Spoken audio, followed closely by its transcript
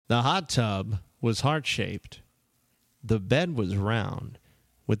The hot tub was heart-shaped. The bed was round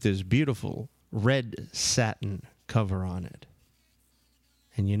with this beautiful red satin cover on it.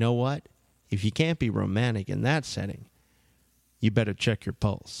 And you know what? If you can't be romantic in that setting, you better check your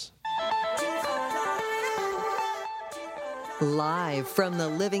pulse. Live from the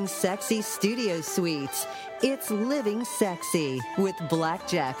Living Sexy Studio Suites, it's Living Sexy with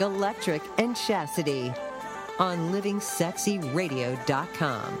Blackjack, Electric, and Chastity on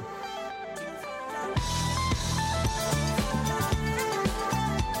livingsexyradio.com.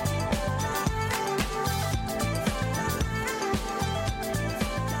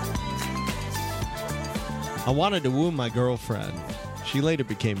 I wanted to woo my girlfriend. She later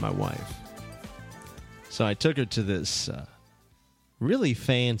became my wife. So I took her to this really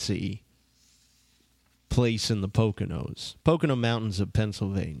fancy place in the Poconos, Pocono Mountains of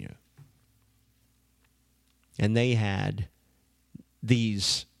Pennsylvania. And they had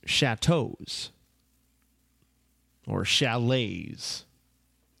these chateaus or chalets.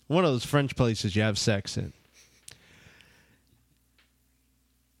 One of those French places you have sex in.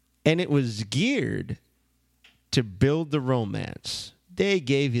 And it was geared to build the romance. They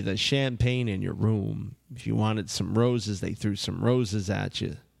gave you the champagne in your room. If you wanted some roses, they threw some roses at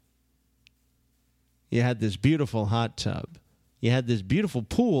you. You had this beautiful hot tub. You had this beautiful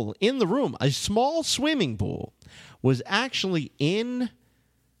pool in the room. A small swimming pool was actually in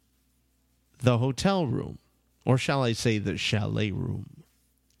the hotel room, or shall I say the chalet room.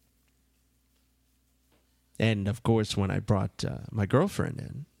 And, of course, when I brought my girlfriend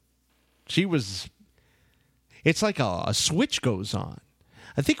in, it's like a switch goes on.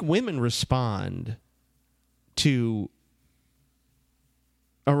 I think women respond to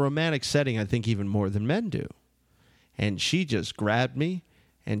a romantic setting, I think, even more than men do. And she just grabbed me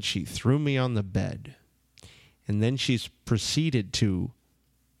and she threw me on the bed. And then she's proceeded to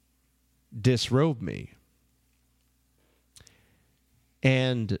disrobe me.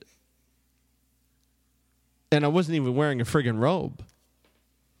 And I wasn't even wearing a friggin' robe.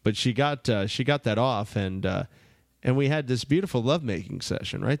 But she got that off, and we had this beautiful lovemaking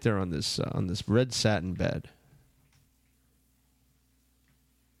session right there on this red satin bed.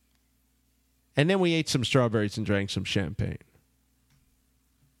 And then we ate some strawberries and drank some champagne.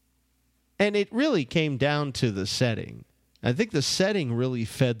 And it really came down to the setting. I think the setting really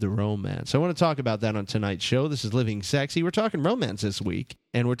fed the romance. I want to talk about that on tonight's show. This is Living Sexy. We're talking romance this week,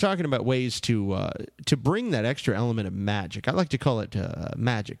 and we're talking about ways to bring that extra element of magic. I like to call it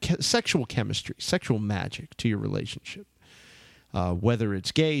magic, sexual chemistry, sexual magic to your relationship. Whether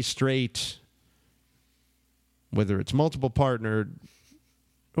it's gay, straight, whether it's multiple partnered,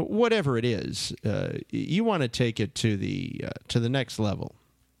 whatever it is, you want to take it to the next level.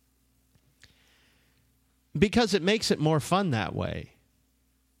 Because it makes it more fun that way.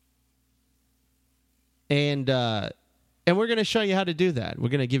 And we're going to show you how to do that. We're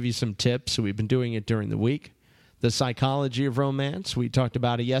going to give you some tips. We've been doing it during the week. The psychology of romance. We talked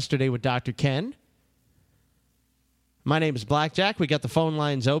about it yesterday with Dr. Ken. My name is Blackjack. We got the phone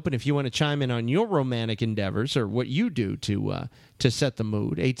lines open if you want to chime in on your romantic endeavors or what you do to set the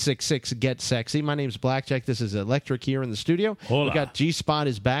mood. 866-GET-SEXY. My name is Blackjack. This is Electric here in the studio. Hola. We got G-Spot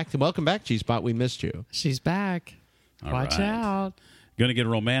is back. Welcome back, G-Spot. We missed you. She's back. All Watch right. out. Going to get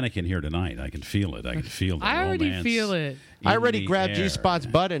romantic in here tonight. I can feel it. I can feel the I already romance feel it. I in already the grabbed air. G-Spot's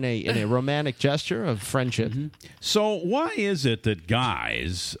butt in a romantic gesture of friendship. Mm-hmm. So why is it that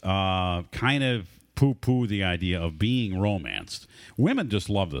guys kind of poo-poo the idea of being romanced? Women just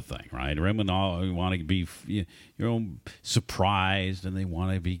love the thing, right? Women all want to be, surprised, and they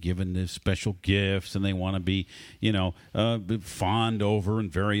want to be given the special gifts, and they want to be, fawned over in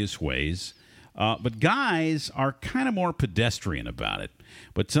various ways. But guys are kind of more pedestrian about it.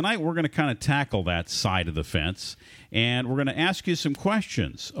 But tonight we're going to kind of tackle that side of the fence, and we're going to ask you some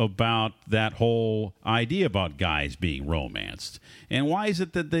questions about that whole idea about guys being romanced. And why is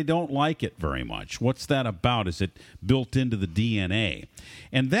it that they don't like it very much? What's that about? Is it built into the DNA?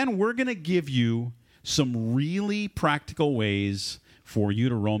 And then we're going to give you some really practical ways for you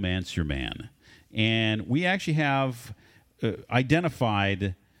to romance your man. And we actually have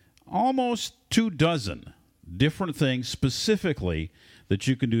identified almost 24 different things specifically that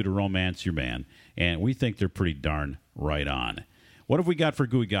you can do to romance your man, and we think they're pretty darn right on. What have we got for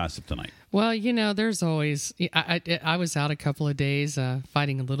gooey gossip tonight? Well, there's always... I was out a couple of days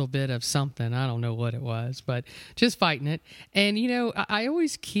fighting a little bit of something. I don't know what it was, but just fighting it. And, I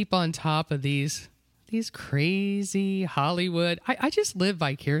always keep on top of these crazy Hollywood... I just live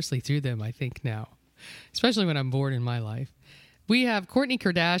vicariously through them, I think, now, especially when I'm bored in my life. We have Kourtney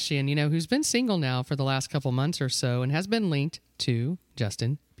Kardashian, who's been single now for the last couple months or so and has been linked to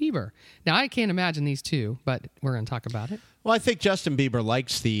Justin Bieber. Now, I can't imagine these two, but we're going to talk about it. Well, I think Justin Bieber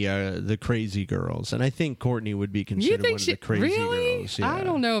likes the crazy girls, and I think Courtney would be considered one of the crazy really? girls. Yeah. I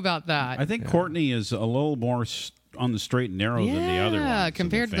don't know about that. I think Courtney is a little more on the straight and narrow than the other ones.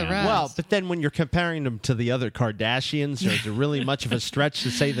 Compared to the rest. Well, but then when you're comparing them to the other Kardashians, is it really much of a stretch to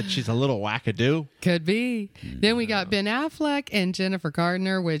say that she's a little wackadoo? Could be. Then we got Ben Affleck and Jennifer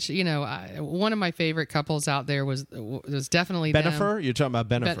Gardner, which, one of my favorite couples out there was definitely them. Bennifer? You're talking about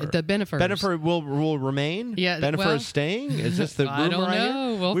Bennifer. The Bennifers. Bennifer will remain? Yeah, Bennifer is staying? Is this the rumor I don't I hear?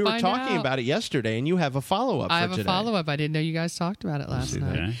 know. We'll we were find talking out. about it yesterday, and you have a follow-up for I have today. a follow-up. I didn't know you guys talked about it last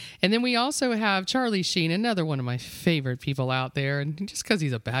night. Okay. And then we also have Charlie Sheen, another one of my favorite people out there, and just because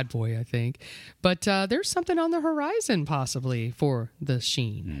he's a bad boy, I think. But there's something on the horizon, possibly, for the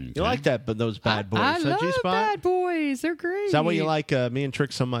Sheen. You like that, but those bad boys. I don't love you, Spot? bad boys. They're great. Is that why you like me and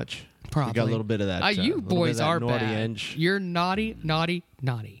Trick so much? Probably. You got a little bit of that. You little boys bit of that are naughty bad. edge. You're naughty, naughty,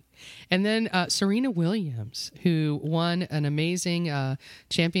 naughty. And then Serena Williams, who won an amazing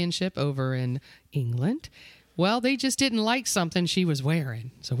championship over in England. Well, they just didn't like something she was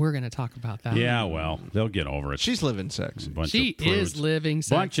wearing. So we're going to talk about that. Yeah, well, they'll get over it. She's living sexy. Bunch She of prudes. is living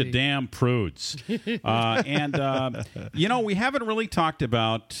sexy. Bunch of damn prudes. We haven't really talked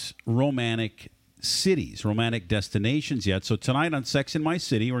about romantic cities, romantic destinations yet. So tonight on Sex in My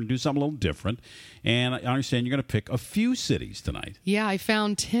City, we're going to do something a little different. And I understand you're going to pick a few cities tonight. Yeah, I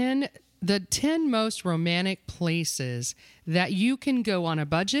found the 10 most romantic places that you can go on a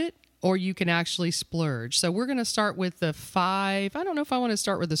budget or you can actually splurge. So we're going to start with the 5. I don't know if I want to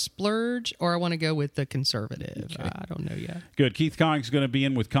start with the splurge or I want to go with the conservative. Okay. I don't know yet. Good. Keith Cong's going to be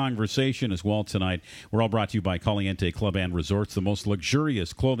in with Conversation as well tonight. We're all brought to you by Caliente Club and Resorts, the most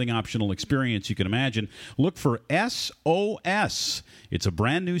luxurious clothing optional experience you can imagine. Look for SOS. It's a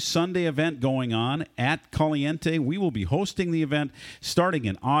brand new Sunday event going on at Caliente. We will be hosting the event starting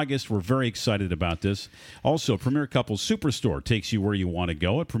in August. We're very excited about this. Also, Premier Couples Superstore takes you where you want to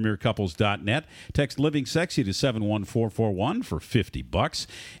go at premiercouples.net. Text Living Sexy to 71441 for $50.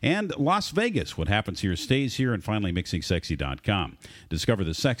 And Las Vegas, what happens here stays here. And finally, mixingsexy.com. Discover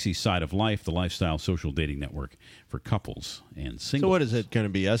the sexy side of life, the lifestyle social dating network for couples and singles. So what is it going to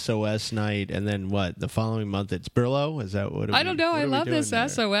be? SOS night, and then what? The following month it's Brillo? Is that what? I don't know. I love this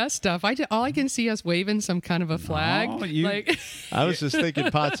SOS stuff. All I can see us waving some kind of a flag. I was just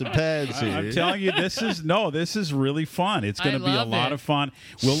thinking pots and pans here. I'm telling you, this is really fun. It's going to be a lot of fun.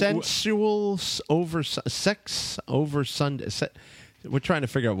 Sensual sex over Sunday. We're trying to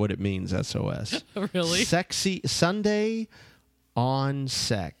figure out what it means. SOS. Really? Sexy Sunday on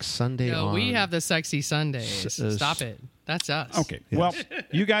sex. Sunday on. We have the sexy Sundays. Stop it. That's us. Okay. Yes. Well,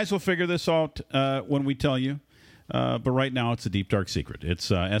 you guys will figure this out when we tell you. But right now, it's a deep, dark secret. It's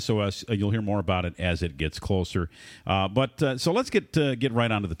SOS. You'll hear more about it as it gets closer. So let's get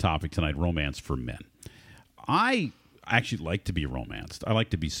right onto the topic tonight, romance for men. I actually like to be romanced. I like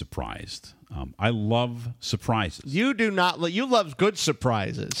to be surprised. I love surprises. You do not. You love good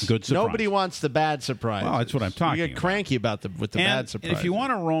surprises. Good surprises. Nobody wants the bad surprises. Well, that's what I'm talking about. You get cranky about the bad surprises. If you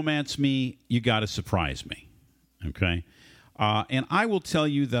want to romance me, you got to surprise me. Okay? And I will tell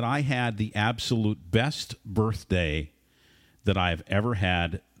you that I had the absolute best birthday that I've ever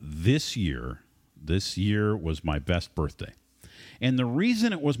had this year. This year was my best birthday. And the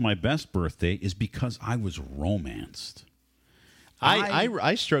reason it was my best birthday is because I was romanced.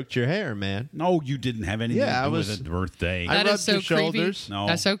 I stroked your hair, man. No, you didn't have anything to do with a birthday. I rubbed your shoulders. No.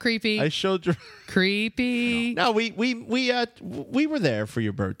 That's so creepy. I showed your creepy. No, we were there for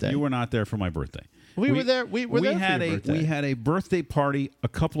your birthday. You were not there for my birthday. We were there. We had a birthday party a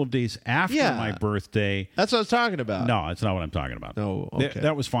couple of days after my birthday. That's what I was talking about. No, that's not what I'm talking about. No, okay.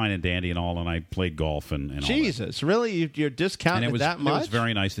 That was fine and dandy and all, and I played golf and Jesus, really? You're discounting that much? It was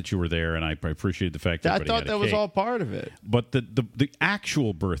very nice that you were there, and I appreciated the fact that I thought that was all part of it. But the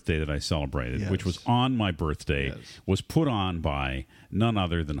actual birthday that I celebrated, which was on my birthday, was put on by none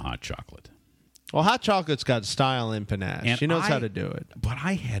other than Hot Chocolate. Well, Hot Chocolate's got style and panache. And she knows how to do it. But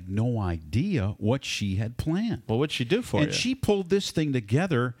I had no idea what she had planned. Well, what'd she do for you? And she pulled this thing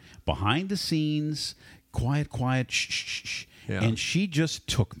together behind the scenes, quiet, shh. Yeah. And she just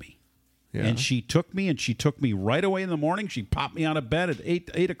took me. Yeah. And she took me right away in the morning. She popped me out of bed at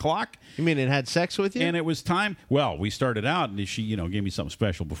 8 o'clock. You mean it had sex with you? And it was time. Well, we started out, and she gave me something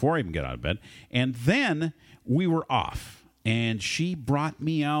special before I even got out of bed. And then we were off. And she brought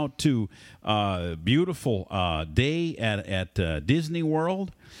me out to a beautiful day at Disney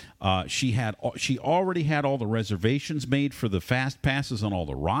World. She already had all the reservations made for the fast passes on all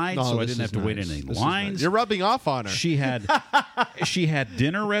the rides, Oh, so I this didn't have is to wait in nice. any This is lines. nice. You're rubbing off on her. She had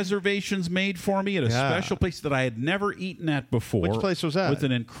dinner reservations made for me at a special place that I had never eaten at before. Which place was that? With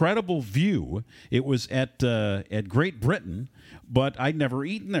an incredible view. It was at Great Britain, but I'd never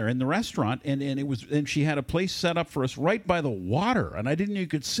eaten there in the restaurant, and she had a place set up for us right by the water, and I didn't know you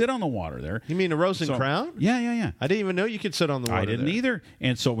could sit on the water there. You mean a Rose and Crown? Yeah. I didn't even know you could sit on the water. I didn't there. either.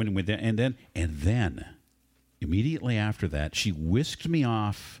 And so and then immediately after that, she whisked me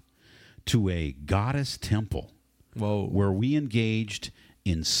off to a goddess temple. Whoa. Where we engaged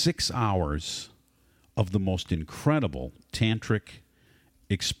in 6 hours of the most incredible tantric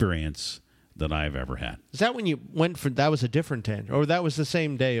experience that I've ever had. Is that when you went for? That was a different tantric, or that was the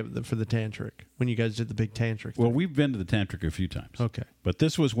same day for the tantric when you guys did the big tantric? Well, we've been to the tantric a few times. Okay. But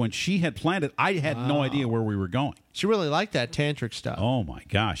this was when she had planned it. I had no idea where we were going. She really liked that tantric stuff. Oh my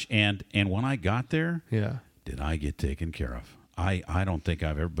gosh. And when I got there, Yeah. did I get taken care of? I don't think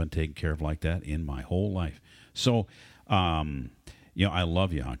I've ever been taken care of like that in my whole life. So, I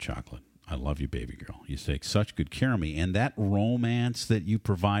love you, Hot Chocolate. I love you, baby girl. You take such good care of me. And that romance that you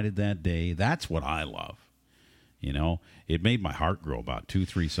provided that day, that's what I love. It made my heart grow about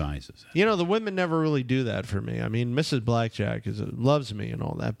 2-3 sizes. The women never really do that for me. I mean, Mrs. Blackjack loves me and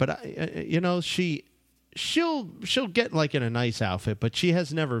all that, but she'll get like in a nice outfit, but she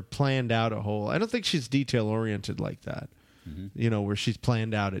has never planned out a whole. I don't think she's detail oriented like that. Mm-hmm. Where she's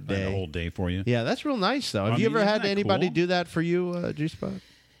planned out a day, a whole day for you. Yeah, that's real nice though. Have you ever isn't had that anybody cool? do that for you, G-Spot?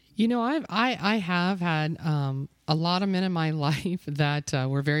 I have had a lot of men in my life that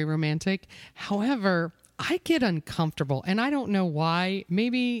were very romantic. However, I get uncomfortable, and I don't know why.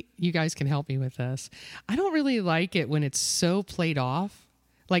 Maybe you guys can help me with this. I don't really like it when it's so played off.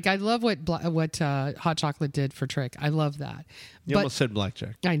 Like, I love what Hot Chocolate did for Trick. I love that. You almost said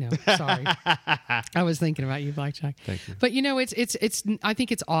Blackjack. I know. Sorry. I was thinking about you, Blackjack. Thank you. But it's. I think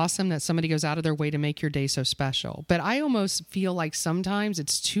it's awesome that somebody goes out of their way to make your day so special. But I almost feel like sometimes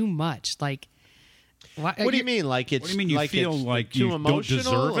it's too much. Like, what do you mean? Like it's? What do you mean? You like feel it's like too you don't emotional?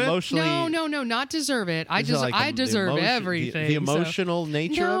 deserve it? Emotionally, no, not deserve it. I Is it just like I the deserve emotion- everything. The so- emotional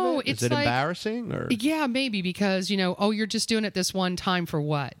nature No, of it? Is it's it like- embarrassing or? Yeah, maybe because you're just doing it this one time for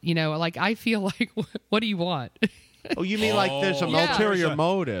what? Like I feel like what do you want? Oh, you mean like there's an Yeah. ulterior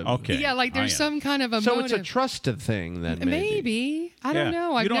motive? Okay. Yeah, like there's some kind of a So motive. it's a trusted thing then? Maybe. I don't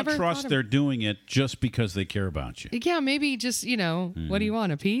know. I've you don't never trust thought they're doing it just because they care about you. Yeah, maybe just, what do you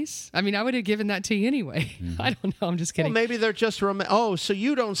want, a piece? I mean, I would have given that to you anyway. I don't know. I'm just Well, kidding. maybe they're just Oh, so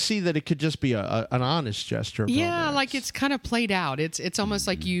you don't see that it could just be an honest gesture? Of Yeah, romance. like it's kind of played out. It's almost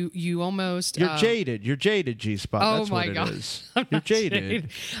like you almost. You're jaded. You're jaded, G-Spot. Oh That's my what God. it is. You're jaded.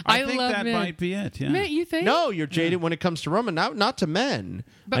 I I think love that men. might be it. Yeah. Man, you think? No, you're jaded when it comes to romance. Not to men.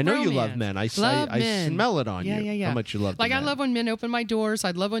 But I know you love romance. men. I Love men. smell it on you. Yeah. How much you love. Like the I men. love when men open my doors.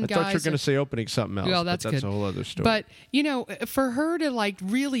 I love when I guys. thought you were going to say opening something else. Well, but that's that's good. a whole other story. But for her to like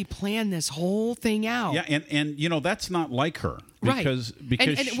really plan this whole thing out. Yeah, and that's not like her Right. because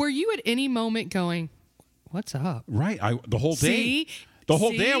and were you at any moment going, "What's up?" right. The whole day. See? The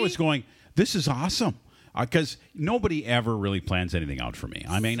whole day I See? was going, "This is awesome." Because nobody ever really plans anything out for me.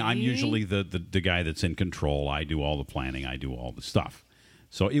 I mean, I'm See? usually the guy that's in control. I do all the planning. I do all the stuff.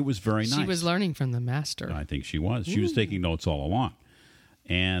 So it was very nice. She was learning from the master. I think she was. She was taking notes all along.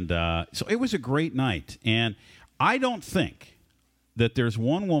 And so it was a great night. And I don't think that there's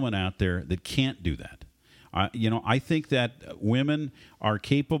one woman out there that can't do that. I think that women are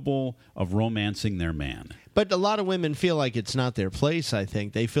capable of romancing their man. But a lot of women feel like it's not their place, I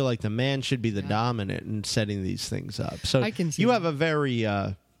think. They feel like the man should be the dominant in setting these things up. So I can see you that. have a very,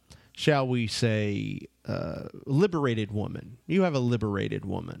 shall we say, liberated woman. You have a liberated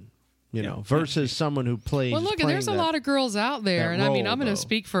woman, versus someone who plays. Well, look, playing there's a that- lot of girls out there, that and I mean, role, I'm going to though.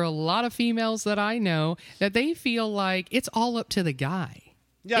 speak for a lot of females that I know that they feel like it's all up to the guy.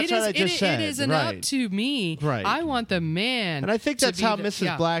 Yeah, that's It what is- I just said. It isn't right. up to me. Right. I want the man. And I think to that's be how the- Mrs.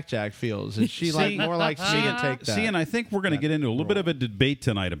 yeah. Blackjack feels. Is she like more likes me to take that? See, and I think we're going to get into a little bit of a debate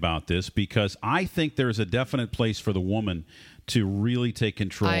tonight about this because I think there's a definite place for the woman to really take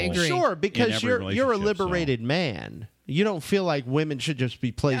control. I agree. Sure, in because every you're a relationship, so- liberated man. You don't feel like women should just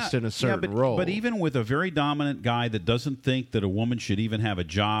be placed in a certain role. But even with a very dominant guy that doesn't think that a woman should even have a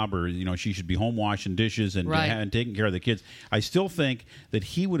job or she should be home washing dishes and, Right. and taking care of the kids, I still think that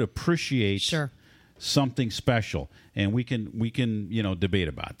he would appreciate Sure. something special, and we can debate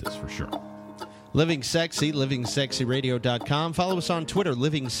about this for sure. Living Sexy, livingsexyradio.com. Follow us on Twitter,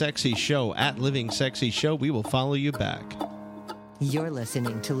 Living Sexy Show, @Living Sexy Show. We will follow you back. You're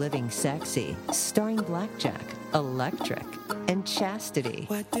listening to Living Sexy, starring Blackjack, Electric, and Chastity.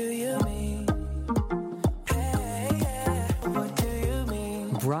 What do you mean? Hey, yeah. What do you mean?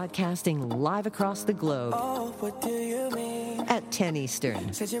 Broadcasting live across the globe Oh, what do you mean? at 10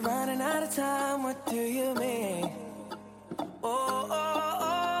 Eastern. Said you're running out of time. What do you mean?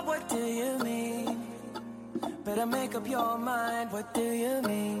 Oh, what do you mean? Better make up your mind. What do you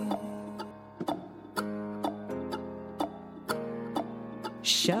mean?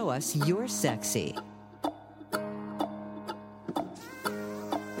 Show us you're sexy.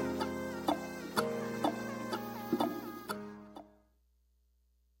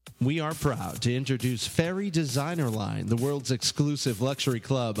 We are proud to introduce Fairy Designer Line, the world's exclusive luxury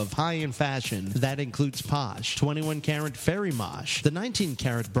club of high-end fashion that includes Posh, 21-karat Fairy Mosh, the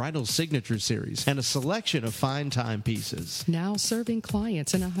 19-karat Bridal Signature Series, and a selection of fine timepieces. Now serving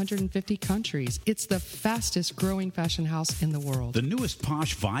clients in 150 countries. It's the fastest growing fashion house in the world. The newest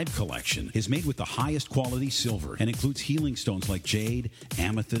Posh Vibe collection is made with the highest quality silver and includes healing stones like jade,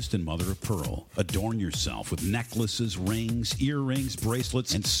 amethyst, and mother of pearl. Adorn yourself with necklaces, rings, earrings,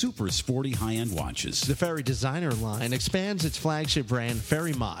 bracelets, and super sporty high-end watches. The Fairy Designer Line expands its flagship brand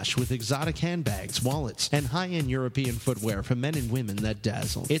Fairy Mosh with exotic handbags, wallets, and high-end European footwear for men and women that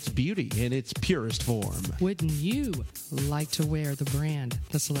dazzle. It's beauty in its purest form. Wouldn't you like to wear the brand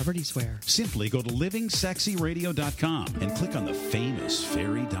the celebrities wear? Simply go to livingsexyradio.com and click on the famous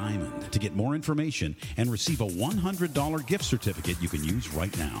Fairy Diamond to get more information and receive a $100 gift certificate you can use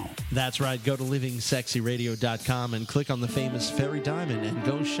right now. That's right. Go to livingsexyradio.com and click on the famous Fairy Diamond and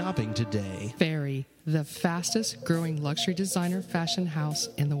go shopping today. Fairy, the fastest growing luxury designer fashion house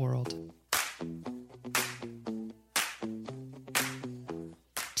in the world.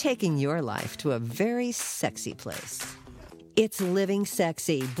 Taking your life to a very sexy place. It's Living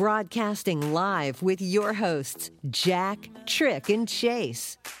Sexy, broadcasting live with your hosts, Jack, Trick, and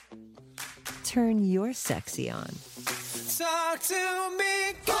Chase. Turn your sexy on. Talk to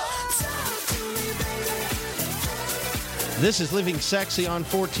me. Talk to me, baby. This is Living Sexy on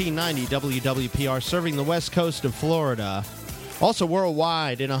 1490 WWPR, serving the west coast of Florida. Also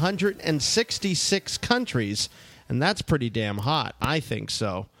worldwide in 166 countries, and that's pretty damn hot. I think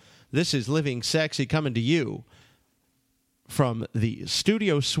so. This is Living Sexy coming to you from the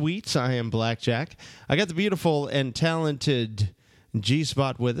studio suites. I am Blackjack. I got the beautiful and talented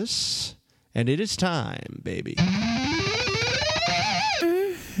G-Spot with us, and it is time, baby.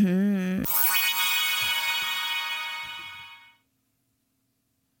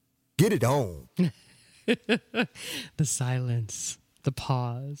 Get it on. The silence, the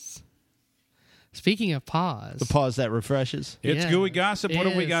pause. Speaking of pause, The pause that refreshes. It's Yeah, Gooey Gossip. What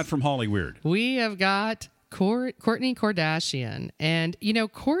have we it got is. from Hollyweird? we have got Kourtney Kardashian. And, you know,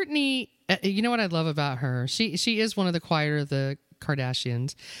 Kourtney, you know what I love about her? She is one of the quieter of the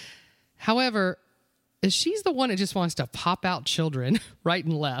Kardashians. However, she's the one that just wants to pop out children right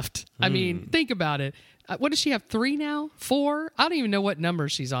and left. I mean, think about it. What does she have, 3 now? 4? I don't even know what number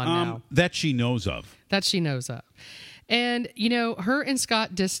she's on now. That she knows of. That she knows of. And, you know, her and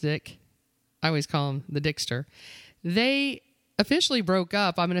Scott Disick, I always call him the Dickster, they officially broke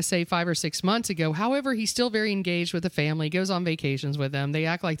up, I'm going to say 5 or 6 months ago. However, he's still very engaged with the family, goes on vacations with them. They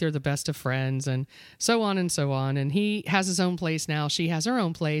act like they're the best of friends and so on and so on. And he has his own place now. She has her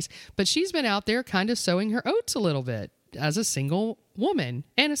own place. But she's been out there kind of sowing her oats a little bit as a single woman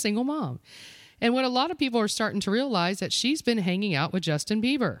and a single mom. And what a lot of people are starting to realize that she's been hanging out with Justin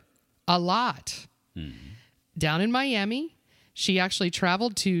Bieber a lot. Down in Miami, she actually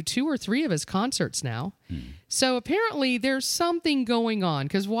traveled to 2 or 3 of his concerts now. So apparently there's something going on,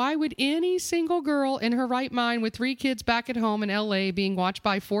 because why would any single girl in her right mind with 3 kids back at home in LA being watched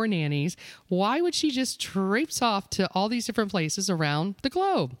by 4 nannies, why would she just traipse off to all these different places around the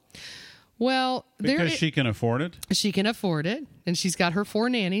globe? Well, Because she can afford it. she can afford it, and she's got her 4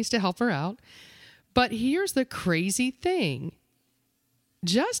 nannies to help her out. But here's the crazy thing.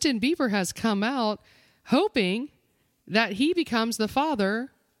 Justin Bieber has come out hoping that he becomes the father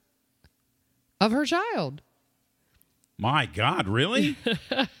of her child. My God, really?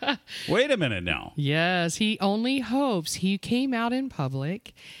 Wait a minute now. Yes, he only hopes. He came out in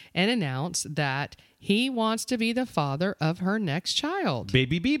public and announced that he wants to be the father of her next child.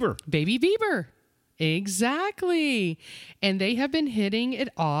 Baby Bieber. Baby Bieber. Exactly. And they have been hitting it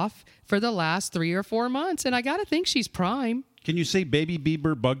off for the last 3 or 4 months. And I got to think she's prime. Can you say Baby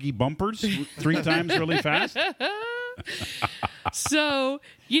Bieber buggy bumpers 3 times really fast? So,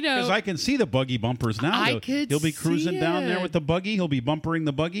 Because I can see the buggy bumpers now. He'll be cruising see down there it. with the buggy. He'll be bumpering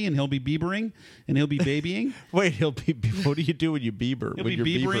the buggy, and he'll be Biebering, and he'll be babying. Wait, what do you do when you Bieber? He'll when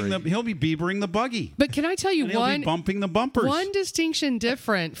be you're Biebering. He'll be Biebering the buggy. But can I tell you And he'll be bumping the bumpers. one distinction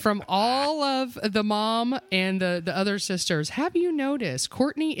different from all of the mom and the other sisters? Have you noticed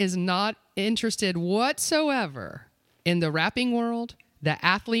Courtney is not interested whatsoever in the rapping world, the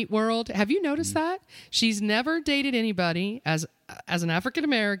athlete world? Have you noticed that? She's never dated anybody as an African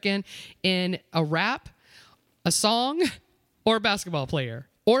American in a rap, a song, or a basketball player.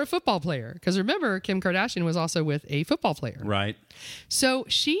 Or a football player. Because remember, Kim Kardashian was also with a football player. Right. So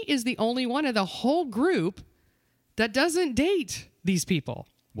she is the only one of the whole group that doesn't date these people.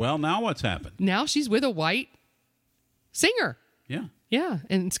 Well, now what's happened? Now she's with a white singer. Yeah. Yeah.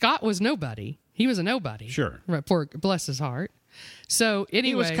 And Scott was nobody. He was a nobody. Sure. Right, poor, bless his heart. So anyway.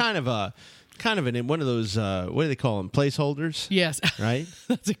 He was kind of one of those, what do they call them? Placeholders? Yes. Right?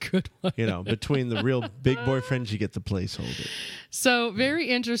 That's a good one. Between the real big boyfriends, you get the placeholder. So very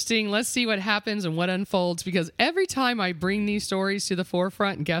interesting. Let's see what happens and what unfolds, because every time I bring these stories to the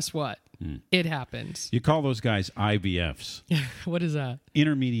forefront, guess what? It happens. You call those guys IBFs. What is that?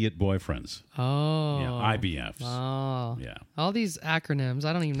 Intermediate boyfriends. Oh. Yeah, IBFs. Oh. Yeah. All these acronyms,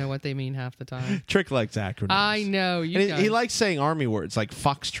 I don't even know what they mean half the time. Trick likes acronyms. I know. You And guys. he likes saying army words like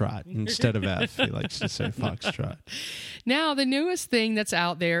foxtrot instead of F. He likes to say foxtrot. Now, the newest thing that's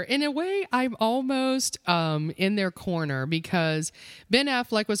out there, in a way, I'm almost in their corner, because Ben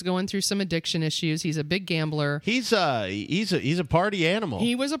Affleck was going through some addiction issues. He's a big gambler. He's a party animal.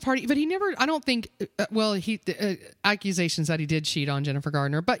 He was a party, but he never, I don't think, accusations that he did cheat on Jennifer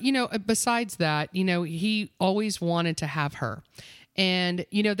Gardner. But, besides that, he always wanted to have her. And,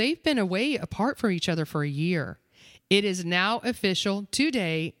 they've been away apart from each other for a year. It is now official.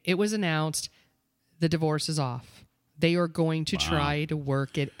 Today, it was announced the divorce is off. They are going to try to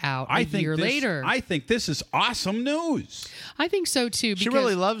work it out a year later. I think this is awesome news. I think so, too. She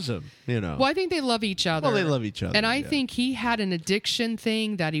really loves him, Well, I think they love each other. Well, they love each other. And I think he had an addiction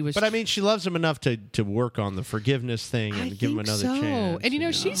thing that he was... But I mean, she loves him enough to work on the forgiveness thing and give him another chance.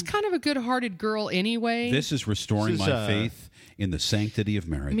 And she's kind of a good-hearted girl anyway. This is restoring my faith in the sanctity of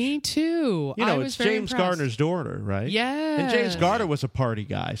marriage. Me too. I was it's very James impressed. Gardner's daughter, right? Yeah. And James Gardner was a party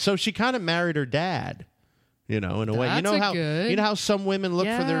guy. So she kind of married her dad, in a way. That's How some women look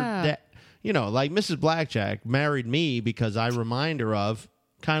for their Yeah. dad. Like Mrs. Blackjack married me because I remind her of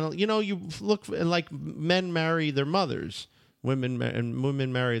kind of, you look like men marry their mothers. Women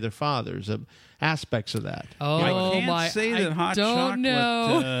marry their fathers. Aspects of that. Oh, I can't my! say that I hot don't chocolate.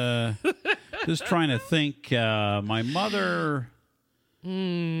 know. Just trying to think. My mother.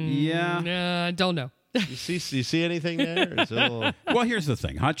 Yeah. I don't know. You see anything there? It's a little... Well, here's the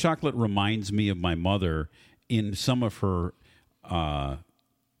thing. Hot chocolate reminds me of my mother in some of her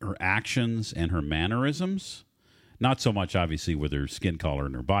actions and her mannerisms. Not so much, obviously, with her skin color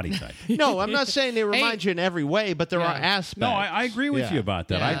and her body type. No, I'm not saying they remind you in every way, but there are aspects. No, I agree with you about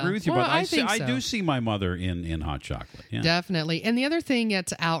that. I Yeah. agree with you Well, about that. I think I so. do see my mother in hot chocolate. Yeah. Definitely. And the other thing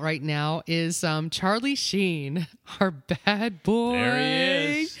that's out right now is Charlie Sheen, our bad boy. There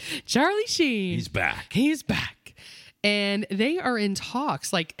he is. Charlie Sheen. He's back. He's back. And they are in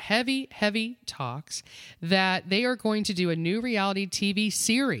talks, like heavy, heavy talks, that they are going to do a new reality TV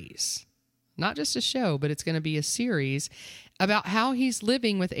series. Not just a show, but it's going to be a series about how he's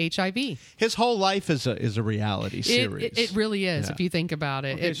living with HIV. His whole life is a reality series. It really is, Yeah. if you think about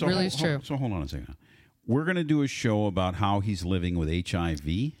it. Okay, It so really is true. So hold on a second. We're going to do a show about how he's living with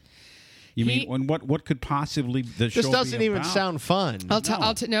HIV. You mean what could possibly the show This be doesn't even about? sound fun. I'll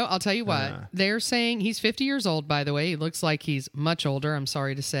tell you what. They're saying he's 50 years old, by the way. He looks like he's much older, I'm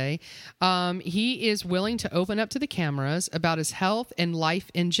sorry to say. He is willing to open up to the cameras about his health and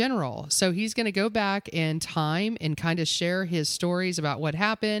life in general. So he's going to go back in time and kind of share his stories about what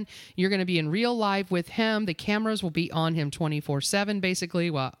happened. You're going to be in real life with him. The cameras will be on him 24/7, basically.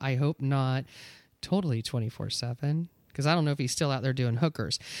 Well, I hope not totally 24/7. Because I don't know if he's still out there doing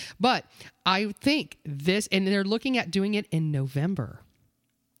hookers. But I think this, and they're looking at doing it in November.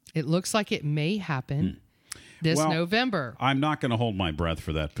 It looks like it may happen this November. I'm not going to hold my breath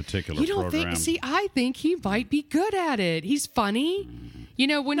for that particular You don't program. think? See, I think he might be good at it. He's funny.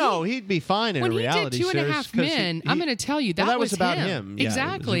 He'd be fine in when a reality he did Two and a series Half 'cause Men, I'm going to tell you that was about him. Yeah,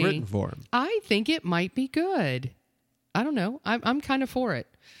 exactly. it was written for him. I think it might be good. I don't know. I'm kind of for it.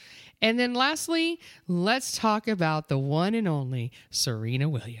 And then lastly, let's talk about the one and only Serena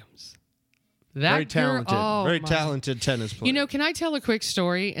Williams. That Very talented. girl, Very my. talented tennis player. You know, can I tell a quick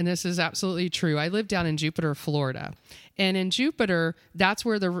story? And this is absolutely true. I live down in Jupiter, Florida. And in Jupiter, that's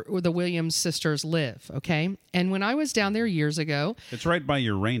where the Williams sisters live, okay? And when I was down there years ago, It's right by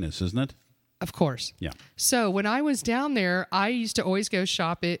Uranus, isn't it? of course. Yeah. So when I was down there, I used to always go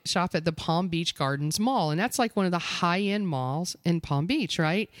shop at the Palm Beach Gardens Mall. And that's like one of the high-end malls in Palm Beach,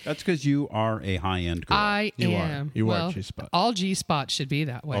 right? That's because you are a high-end girl. I You are. am. You are well, G-spot. All G-spots should be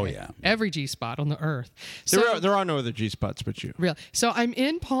that way. Oh, yeah. Every G-spot on the earth. So, there are no other G-spots but you. Real. So I'm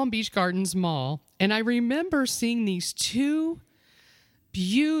in Palm Beach Gardens Mall, and I remember seeing these two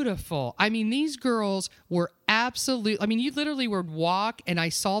beautiful. I mean, these girls were absolute. I mean, you literally would walk, and I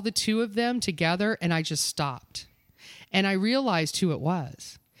saw the two of them together, and I just stopped. And I realized who it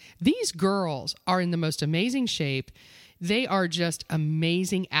was. These girls are in the most amazing shape. They are just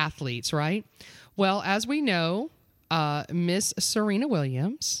amazing athletes, right? Well, as we know, Miss Serena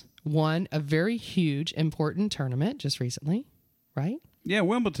Williams won a very huge, important tournament just recently, right? Yeah,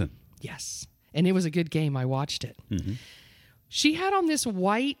 Wimbledon. Yes. And it was a good game. I watched it. Mm-hmm. She had on this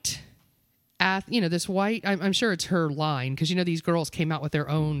white, this white, I'm sure it's her line, because, these girls came out with their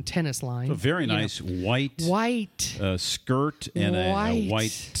own tennis line. A very nice white skirt and a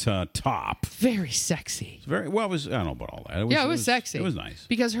white top. Very sexy. It's very well. It was, I don't know about all that. It was sexy. It was nice.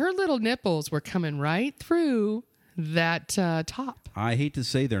 Because her little nipples were coming right through that top. I hate to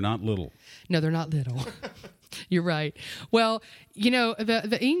say they're not little. No, they're not little. You're right. Well,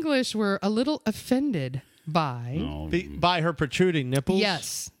 the English were a little offended by By her protruding nipples?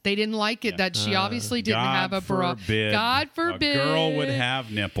 Yes. They didn't like it that she obviously didn't have a bra. God forbid. A girl would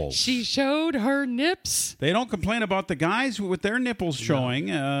have nipples. She showed her nips. They don't complain about the guys with their nipples showing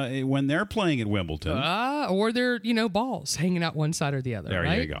when they're playing at Wimbledon. Or their, balls hanging out one side or the other. There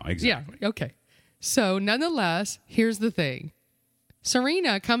right? you go. Exactly. Yeah. Okay. So, nonetheless, here's the thing.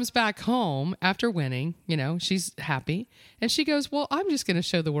 Serena comes back home after winning. She's happy. And she goes, well, I'm just going to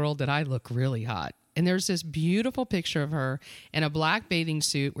show the world that I look really hot. And there's this beautiful picture of her in a black bathing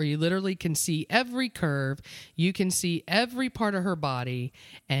suit where you literally can see every curve. You can see every part of her body.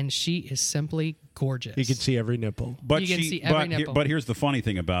 And she is simply gorgeous. You can see every nipple. But You can see every nipple. But here's the funny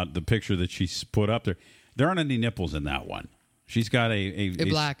thing about the picture that she's put up there. There aren't any nipples in that one. She's got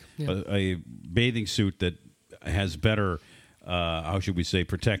a bathing suit that has better, how should we say,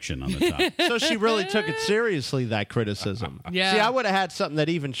 protection on the top. So she really took it seriously, that criticism. Yeah. See, I would have had something that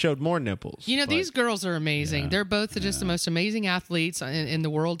even showed more nipples. but- These girls are amazing. They're both just the most amazing athletes in the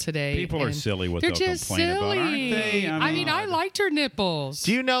world today. People are And silly what they're they'll just complain about, aren't silly. they? I mean, I liked her nipples.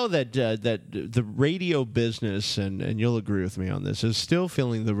 Do you know that that the radio business, and you'll agree with me on this, is still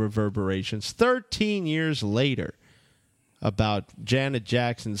feeling the reverberations 13 years later about Janet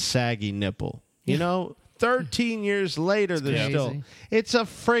Jackson's saggy nipple? 13 years later, they're crazy. still. It's a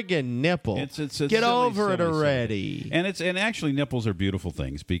friggin' nipple. It's Get silly, over it silly, already. silly. And actually nipples are beautiful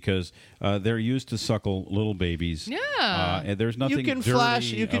things because they're used to suckle little babies. Yeah. And there's nothing You can dirty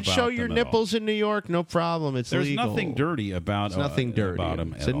flash. You can about show your them at all. nipples in New York, no problem. It's There's legal. nothing dirty about It's nothing dirty. about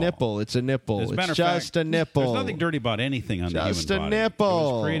them It's at a all. nipple. It's a nipple. As a matter It's of just fact, a nipple. There's nothing dirty about anything on Just the a human body. It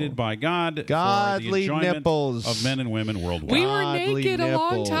nipple. was created by God Godly for the enjoyment nipples. of men and women worldwide. We were Godly naked a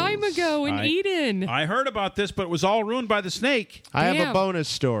long time nipples. ago in Eden. I heard about this, but it was all ruined by the snake. I have a Damn. bonus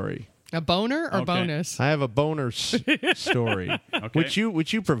story. A boner or Okay. bonus? I have a boner story, which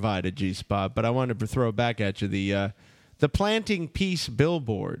you provided, G-Spot, but I wanted to throw back at you the Planting Peace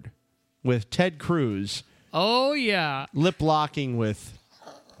billboard with Ted Cruz Oh, yeah. lip locking with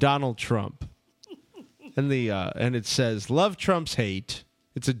Donald Trump, and it says "Love Trump's hate."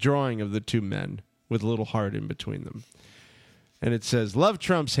 It's a drawing of the two men with a little heart in between them, and it says "Love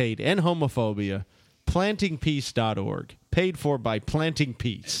Trump's hate and homophobia." PlantingPeace.org. Paid for by Planting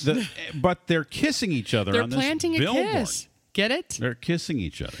Peace. But they're kissing each other They're on this planting a billboard. kiss. Get it? They're kissing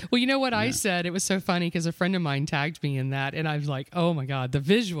each other. Well, you know what I said? It was so funny because a friend of mine tagged me in that, and I was like, oh my God, the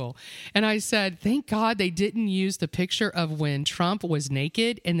visual. And I said, thank God they didn't use the picture of when Trump was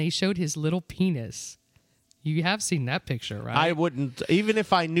naked and they showed his little penis. You have seen that picture, right? I wouldn't, even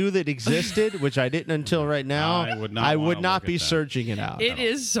if I knew that existed, which I didn't until right now, I would not I wanna would not look be at that. searching it out. It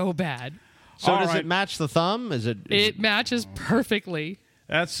is so bad. So All does right. it match the thumb? It matches perfectly.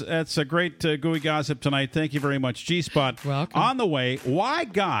 That's a great gooey gossip tonight. Thank you very much, G-Spot. Welcome. On the way, why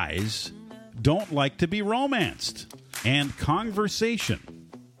guys don't like to be romanced and conversation.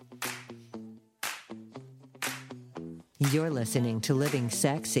 You're listening to Living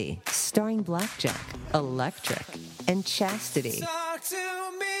Sexy, starring Blackjack, Electric, and Chastity. Talk to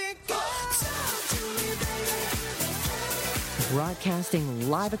me, talk to me, baby. Broadcasting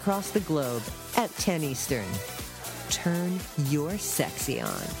live across the globe at 10 Eastern. Turn your sexy on.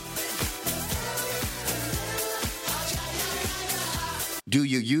 Do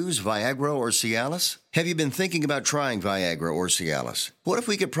you use Viagra or Cialis? Have you been thinking about trying Viagra or Cialis? What if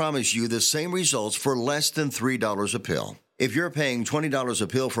we could promise you the same results for less than $3 a pill? If you're paying $20 a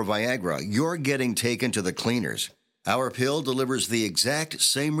pill for Viagra, you're getting taken to the cleaners. Our pill delivers the exact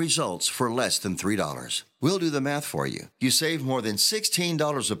same results for less than $3. We'll do the math for you. You save more than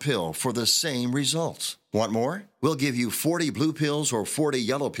 $16 a pill for the same results. Want more? We'll give you 40 blue pills or 40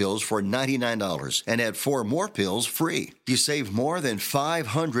 yellow pills for $99 and add 4 more pills free. You save more than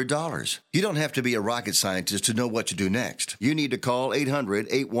 $500. You don't have to be a rocket scientist to know what to do next. You need to call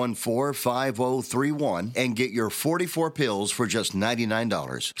 800-814-5031 and get your 44 pills for just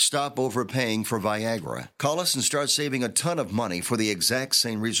 $99. Stop overpaying for Viagra. Call us and start saving a ton of money for the exact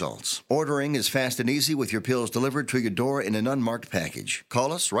same results. Ordering is fast and easy with your pills delivered to your door in an unmarked package.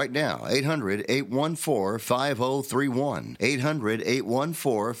 Call us right now, 800-814-5031.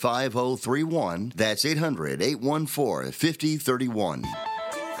 800-814-5031. That's 800-814-5031.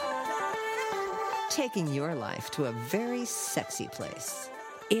 Taking your life to a very sexy place.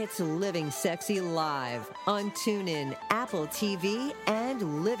 It's Living Sexy Live on TuneIn, Apple TV, and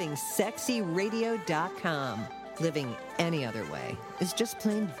LivingSexyRadio.com. Living any other way is just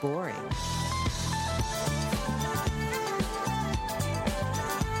plain boring.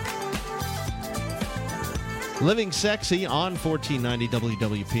 Living Sexy on 1490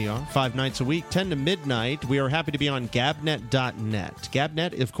 WWPR, 5 nights a week, 10 to midnight. We are happy to be on Gabnet.net.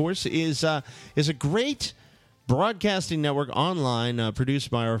 Gabnet, of course, is a great broadcasting network online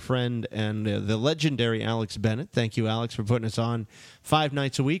produced by our friend and the legendary Alex Bennett. Thank you, Alex, for putting us on 5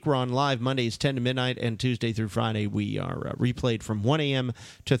 nights a week. We're on live Mondays 10 to midnight, and Tuesday through Friday we are replayed from 1 a.m.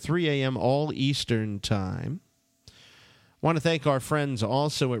 to 3 a.m. all Eastern Time. Want to thank our friends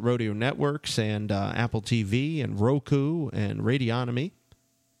also at Rodeo Networks and Apple TV and Roku and Radionomy.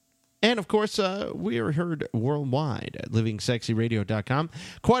 And, of course, we are heard worldwide at LivingSexyRadio.com.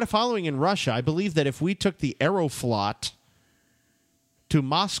 Quite a following in Russia. I believe that if we took the Aeroflot to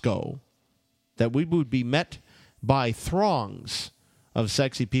Moscow, that we would be met by throngs of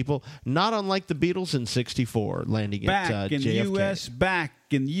sexy people, not unlike the Beatles in '64 landing back at in JFK. the U.S., back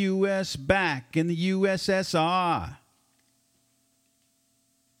in the U.S., back in the USSR.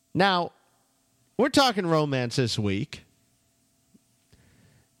 Now, we're talking romance this week,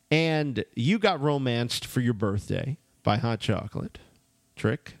 and you got romanced for your birthday by Hot Chocolate,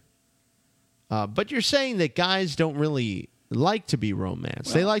 Trick. But you're saying that guys don't really like to be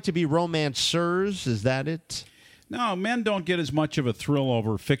romanced. They like to be romancers. Is that it? No, men don't get as much of a thrill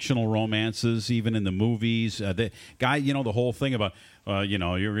over fictional romances, even in the movies. The guy, the whole thing about,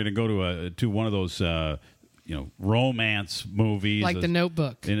 you're going to go to one of those romance movies. Like The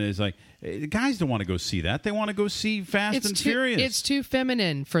Notebook. And it's like, guys don't want to go see that. They want to go see Fast and Furious. It's too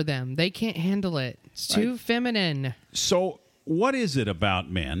feminine for them. They can't handle it. It's too feminine. So what is it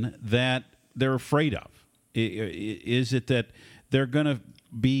about men that they're afraid of? Is it that they're going to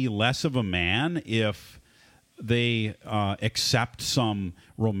be less of a man if they accept some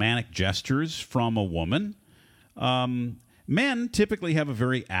romantic gestures from a woman? Men typically have a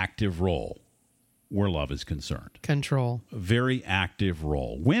very active role where love is concerned. Control. A very active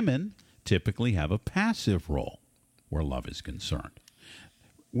role. Women typically have a passive role where love is concerned.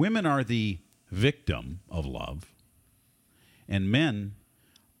 Women are the victim of love, and men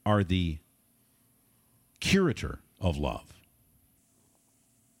are the curator of love.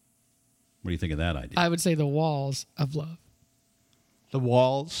 What do you think of that idea? I would say the walls of love. The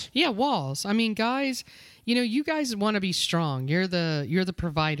walls? Yeah, walls. I mean, guys, you guys want to be strong. You're the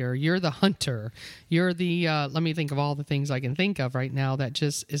provider. You're the hunter. You're the, let me think of all the things I can think of right now that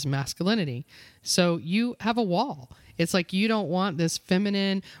just is masculinity. So you have a wall. It's like you don't want this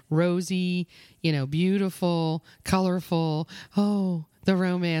feminine, rosy, beautiful, colorful, the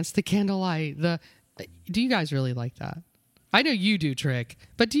romance, the candlelight. Do you guys really like that? I know you do, Trick.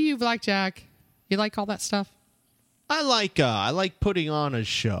 But do you, Blackjack? You like all that stuff? I like putting on a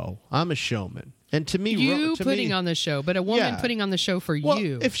show. I'm a showman. And to me, putting on the show, but a woman putting on the show for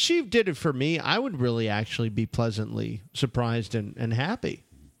you. If she did it for me, I would really actually be pleasantly surprised and happy.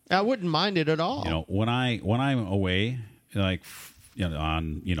 I wouldn't mind it at all. When I'm away, like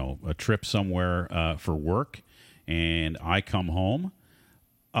on a trip somewhere for work, and I come home,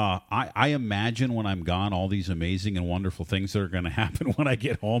 I imagine when I'm gone all these amazing and wonderful things that are going to happen when I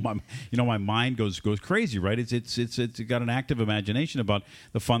get home. My mind goes crazy, right? It's got an active imagination about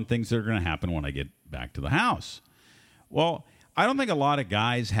the fun things that are going to happen when I get back to the house. Well, I don't think a lot of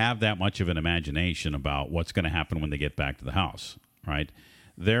guys have that much of an imagination about what's going to happen when they get back to the house, right?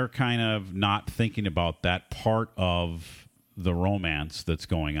 They're kind of not thinking about that part of the romance that's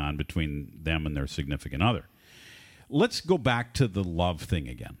going on between them and their significant other. let's go back to the love thing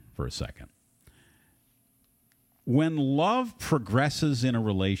again for a second. When love progresses in a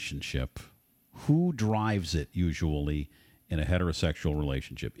relationship, who drives it usually in a heterosexual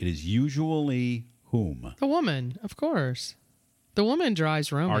relationship? It is usually whom? The woman, of course. The woman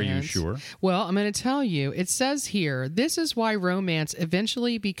drives romance. Are you sure? Well, I'm going to tell you. It says here, this is why romance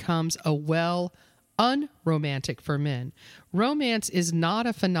eventually becomes unromantic for men. Romance is not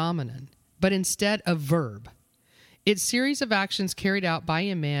a phenomenon, but instead a verb. It's a series of actions carried out by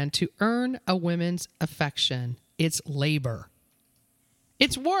a man to earn a woman's affection. It's labor.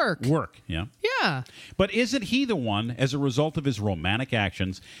 It's work. Work, yeah. Yeah. But isn't he the one, as a result of his romantic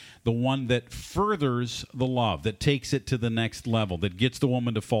actions, the one that furthers the love, that takes it to the next level, that gets the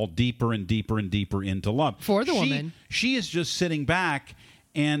woman to fall deeper and deeper and deeper into love? For the woman. She is just sitting back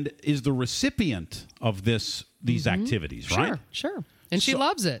and is the recipient of these activities, right? Sure. And she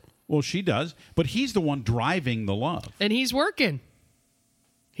loves it. Well, she does, but he's the one driving the love. And he's working.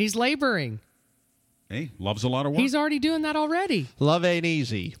 He's laboring. Hey, love's a lot of work. He's already doing that already. Love ain't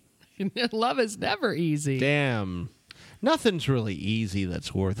easy. Love is never easy. Damn. Nothing's really easy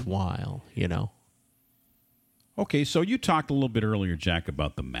that's worthwhile, you know? Okay, so you talked a little bit earlier, Jack,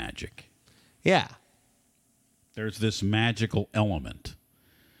 about the magic. Yeah. There's this magical element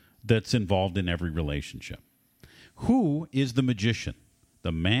that's involved in every relationship. Who is the magician,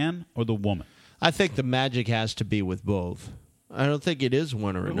 the man or the woman? I think the magic has to be with both. I don't think it is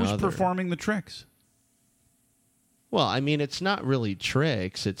one or Who's another. performing the tricks? Well, I mean, it's not really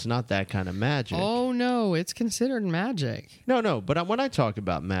tricks. It's not that kind of magic. Oh, no. It's considered magic. No. But when I talk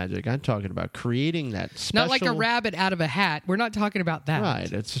about magic, I'm talking about creating that special... Not like a rabbit out of a hat. We're not talking about that. Right.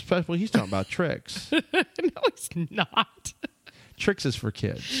 It's special. Well, he's talking about tricks. No, it's not. Tricks is for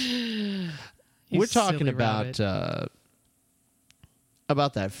kids. We're talking silly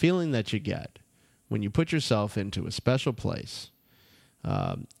about that feeling that you get when you put yourself into a special place.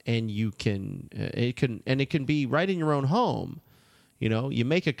 And it can be right in your own home. You know, you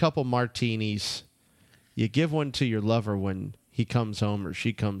make a couple martinis, you give one to your lover when he comes home or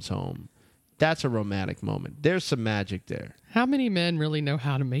she comes home. That's a romantic moment. There's some magic there. How many men really know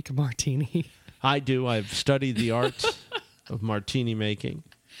how to make a martini? I do. I've studied the art of martini making.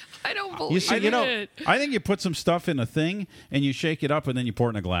 I don't believe see, it. I think you put some stuff in a thing and you shake it up and then you pour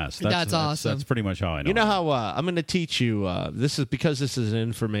it in a glass. That's awesome. That's pretty much how I know. You know how I'm going to teach you, this is an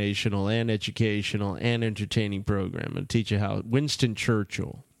informational and educational and entertaining program. I'm going to teach you how Winston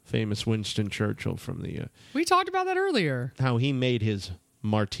Churchill, famous Winston Churchill from the... We talked about that earlier. How he made his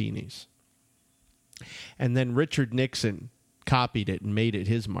martinis. And then Richard Nixon copied it and made it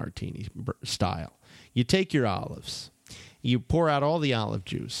his martini style. You take your olives. You pour out all the olive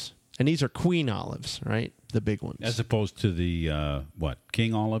juice. And these are queen olives, right? The big ones. As opposed to the,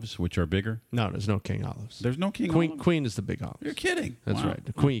 king olives, which are bigger? No, there's no king olives. There's no king queen, olives? Queen is the big olives. You're kidding. That's Wow. right.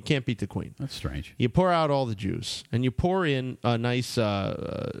 The queen, you can't beat the queen. That's strange. You pour out all the juice, and you pour in a nice,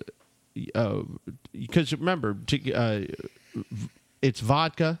 because remember, it's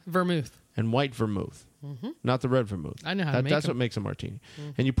vodka Vermouth. and white vermouth, not the red vermouth. I know how to make That's 'em. what makes a martini.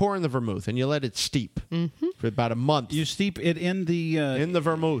 And you pour in the vermouth, and you let it steep for about a month You steep it in the... in the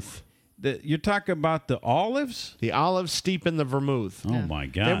vermouth. you're talking about the olives? The olives steep in the vermouth. Oh, my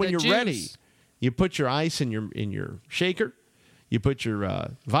God. Then when The you're juice. ready, you put your ice in your shaker, you put your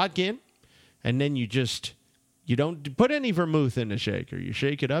vodka in, and then you don't put any vermouth in the shaker. You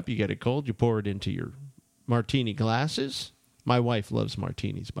shake it up, you get it cold, you pour it into your martini glasses. My wife loves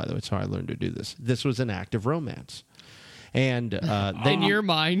martinis, by the way. That's how I learned to do this. This was an act of romance. And then In your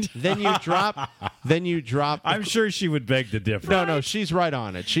mind. then you drop. I'm sure she would beg to differ. No, she's right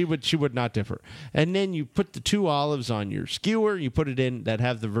on it. She would not differ. And then you put the 2 olives on your skewer. You put it in that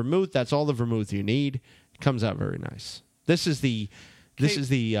have the vermouth. That's all the vermouth you need. It comes out very nice. This is the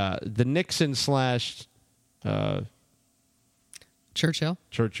Nixon / Churchill.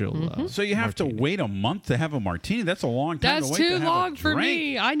 Churchill. So you have to wait a month to have a martini? That's a long time That's to wait to too have long a for drink.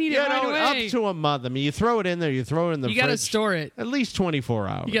 me. I need it Yeah, right no, away. up to a month. I mean, you throw it in there. You throw it in the You fridge. got to store it. At least 24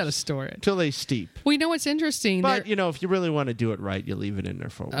 hours. You got to store it. Till they steep. Well, you know what's interesting? But, if you really want to do it right, you leave it in there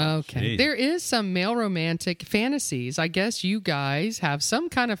for a while. Okay. Jeez. There is some male romantic fantasies. I guess you guys have some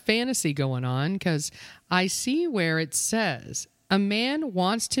kind of fantasy going on because I see where it says a man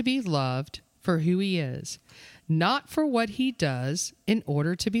wants to be loved for who he is, not for what he does in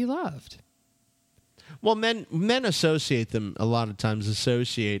order to be loved. Well, men associate a lot of times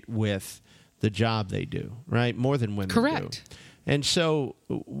with the job they do, right? More than women Correct. do. And so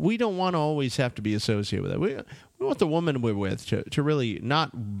we don't want to always have to be associated with that. We want the woman we're with to really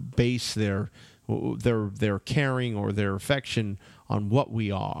not base their their caring or their affection on what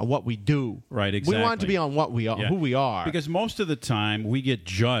we are, what we do. Right, exactly. We want it to be on what we are, who we are. Because most of the time we get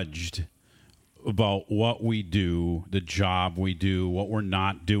judged about what we do, the job we do, what we're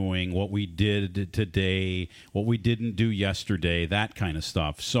not doing, what we did today, what we didn't do yesterday, that kind of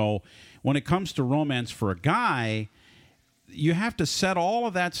stuff. So when it comes to romance for a guy, you have to set all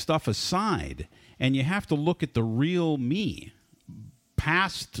of that stuff aside, and you have to look at the real me,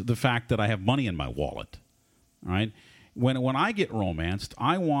 past the fact that I have money in my wallet. All right? When I get romanced,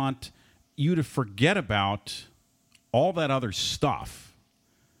 I want you to forget about all that other stuff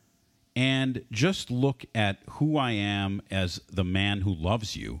and just look at who I am as the man who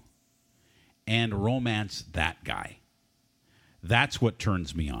loves you and romance that guy. That's what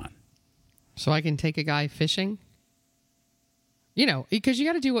turns me on. So I can take a guy fishing? You know, because you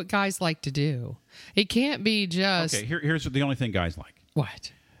got to do what guys like to do. It can't be just... Okay, here's the only thing guys like.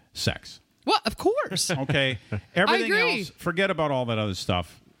 What? Sex. Well, of course. Okay? Everything agree. else, forget about all that other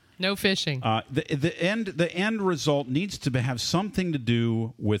stuff. No fishing. The end result needs to have something to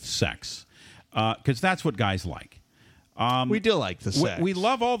do with sex, because that's what guys like. We do like the sex. We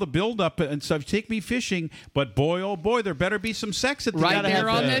love all the build-up and stuff. Take me fishing, but boy, oh boy, there better be some sex at the right end. there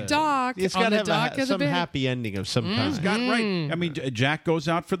on the dock. It's on got the to dock have of the some bed. happy ending of some kind. Right. I mean, Jack goes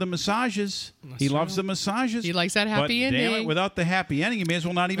out for the massages. He loves the massages. He likes that happy but Damn ending. it, without the happy ending, he may as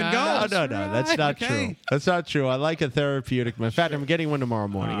well not even go. No, that's not true. That's not true. I like a therapeutic. In fact, I'm getting one tomorrow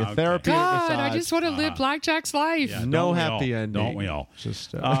morning. A therapeutic God, massage. I just want to live Blackjack's life. Yeah, No don't we happy all? ending. Don't we all?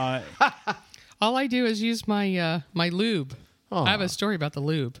 Just All I do is use my my lube. Aw. I have a story about the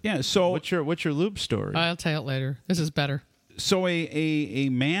lube. Yeah. So what's your lube story? I'll tell it later. This is better. So a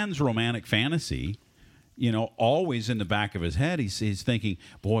man's romantic fantasy, you know, always in the back of his head, he's thinking,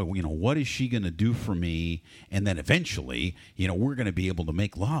 boy, you know, what is she going to do for me? And then eventually, you know, we're going to be able to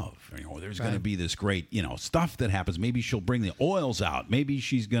make love. You know, there's going to be this great, you know, stuff that happens. Maybe she'll bring the oils out. Maybe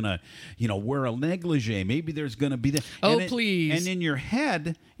she's going to, you know, wear a negligee. Maybe there's going to be the... Please. And in your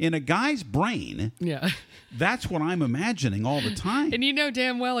head, in a guy's brain... Yeah. That's what I'm imagining all the time. And you know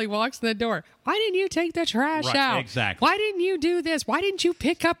damn well he walks in the door. Why didn't you take the trash Right, out? exactly. Why didn't you do this? Why didn't you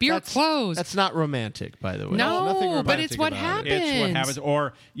pick up your clothes? That's not romantic, by the way. No, There's nothing romantic but it's what about it. happens. It's what happens.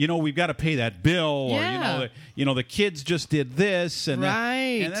 Or, you know, we've got to pay that bill. Yeah. Or, the kids just did this. And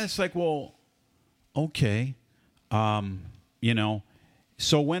Right. And then it's like, well, okay. You know,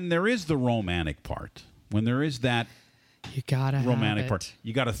 so when there is the romantic part, when there is that you gotta romantic have it. part,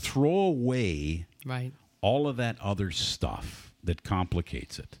 you got to throw away Right. all of that other stuff that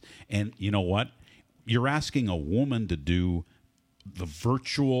complicates it. And you know what? You're asking a woman to do the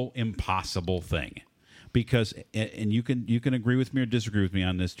virtual impossible thing. Because, and you can agree with me or disagree with me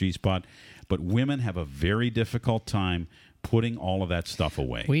on this, G-Spot, but women have a very difficult time putting all of that stuff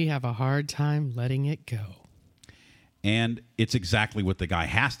away. We have a hard time letting it go. And it's exactly what the guy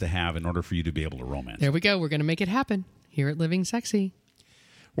has to have in order for you to be able to romance. There we go. We're going to make it happen here at Living Sexy.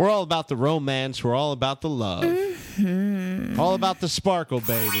 We're all about the romance. We're all about the love. All about the sparkle,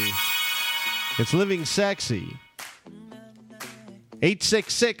 baby. It's Living Sexy.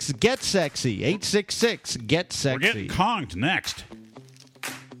 866-GET-SEXY. 866-GET-SEXY. We're getting conked next.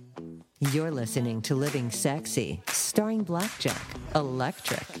 You're listening to Living Sexy, starring Blackjack,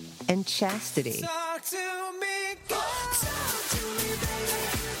 Electric, and Chastity. Talk to me, talk to me,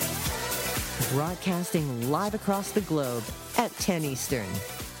 baby. Broadcasting live across the globe at 10 Eastern.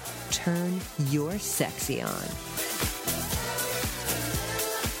 Turn your sexy on.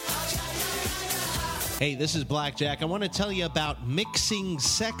 Hey, this is Blackjack. I want to tell you about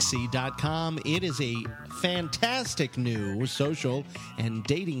MixingSexy.com. It is a fantastic new social and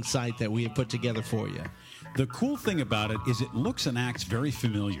dating site that we have put together for you. The cool thing about it is it looks and acts very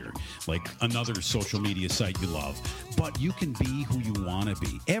familiar, like another social media site you love. But you can be who you want to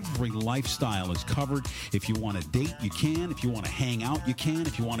be. Every lifestyle is covered. If you want to date, you can. If you want to hang out, you can.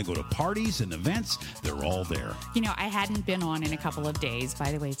 If you want to go to parties and events, they're all there. You know, I hadn't been on in a couple of days.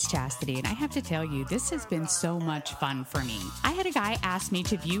 By the way, it's Chastity. And I have to tell you, this has been so much fun for me. I had a guy ask me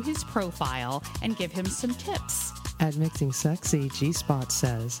to view his profile and give him some tips. At Mixing Sexy, G-Spot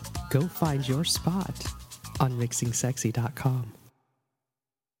says, go find your spot on MixingSexy.com.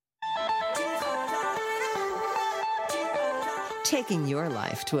 Taking your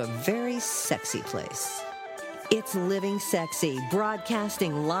life to a very sexy place. It's Living Sexy,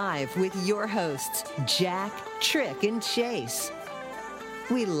 broadcasting live with your hosts, Jack, Trick, and Chase.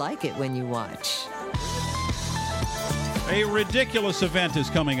 We like it when you watch. A ridiculous event is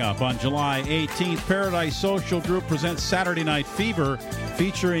coming up on July 18th. Paradise Social Group presents Saturday Night Fever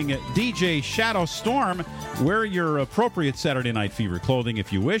featuring DJ Shadow Storm. Wear your appropriate Saturday Night Fever clothing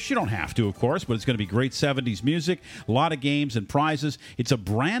if you wish. You don't have to, of course, but it's going to be great 70s music, a lot of games and prizes. It's a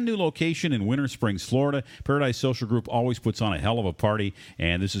brand new location in Winter Springs, Florida. Paradise Social Group always puts on a hell of a party,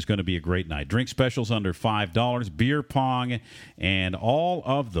 and this is going to be a great night. Drink specials under $5, beer pong, and all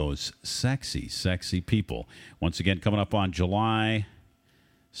of those sexy, sexy people. Once again, coming up on July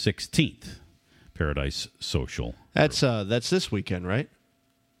 16th, Paradise Social. That's this weekend, right?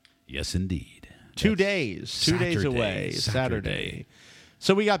 Yes, indeed. 2 days. 2 days away. Saturday.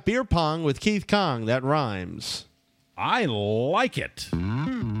 So we got beer pong with Keith Kong. That rhymes. I like it.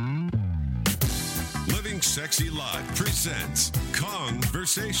 Living Sexy Live presents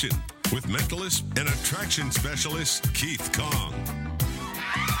Conversation with mentalist and attraction specialist Keith Kong.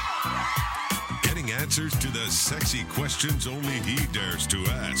 Getting answers to the sexy questions only he dares to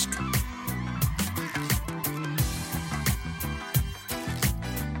ask.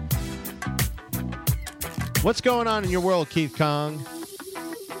 What's going on in your world, Keith Kong?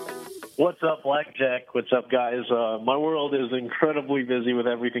 What's up, Blackjack? What's up, guys? My world is incredibly busy with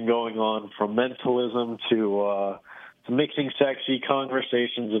everything going on, from mentalism to mixing sexy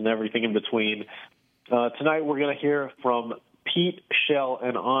conversations and everything in between. Tonight we're going to hear from Pete, Shell,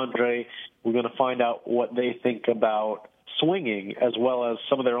 and Andre. We're going to find out what they think about swinging, as well as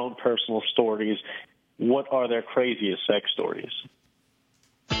some of their own personal stories. What are their craziest sex stories?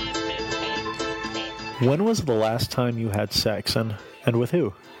 When was the last time you had sex, and with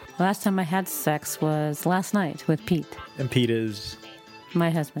who? Last time I had sex was last night with Pete. And Pete is?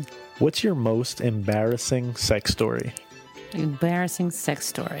 My husband. What's your most embarrassing sex story? Embarrassing sex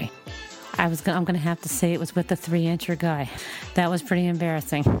story. I'm going to have to say it was with the 3-incher guy. That was pretty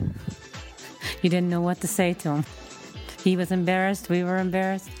embarrassing. You didn't know what to say to him. He was embarrassed. We were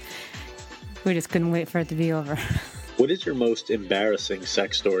embarrassed. We just couldn't wait for it to be over. What is your most embarrassing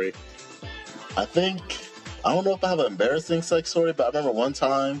sex story? I don't know if I have an embarrassing sex story, but I remember one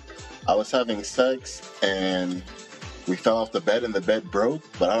time I was having sex and we fell off the bed and the bed broke,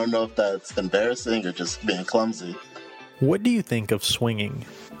 but I don't know if that's embarrassing or just being clumsy. What do you think of swinging?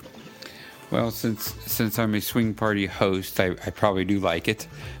 Well, since I'm a swing party host, I probably do like it.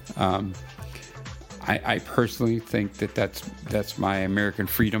 I personally think that's my American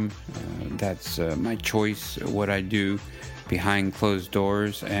freedom. That's my choice, what I do behind closed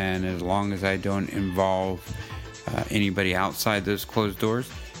doors, and as long as I don't involve anybody outside those closed doors,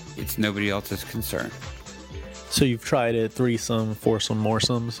 it's nobody else's concern. So you've tried it, threesome, foursome,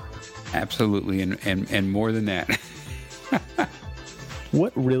 moresomes? Absolutely, and more than that.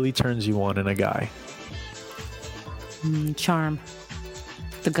 What really turns you on in a guy? Charm.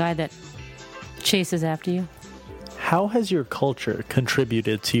 The guy that chases after you. How has your culture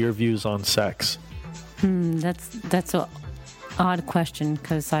contributed to your views on sex? That's a odd question,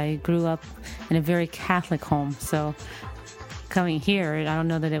 because I grew up in a very Catholic home, so coming here, I don't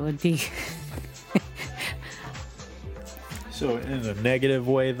know that it would be. So in a negative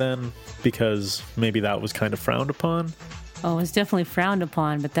way then, because maybe that was kind of frowned upon? Oh, it's definitely frowned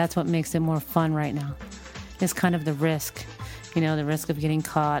upon, but that's what makes it more fun right now. It's kind of the risk, the risk of getting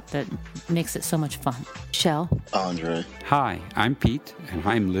caught that makes it so much fun. Shell? Andre. Hi, I'm Pete, and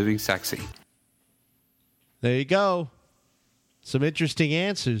I'm living sexy. There you go. Some interesting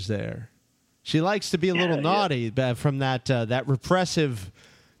answers there. She likes to be a little naughty from that repressive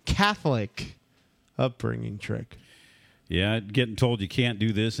Catholic upbringing trick. Yeah, getting told you can't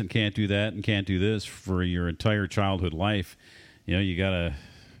do this and can't do that and can't do this for your entire childhood life. You got to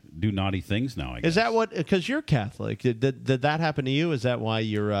do naughty things now, I guess. Is that what, because you're Catholic, did that happen to you? Is that why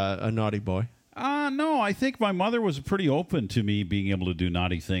you're a naughty boy? No, I think my mother was pretty open to me being able to do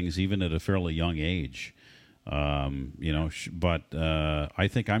naughty things even at a fairly young age. But I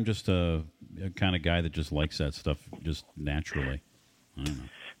think I'm just a kind of guy that just likes that stuff just naturally. I don't know.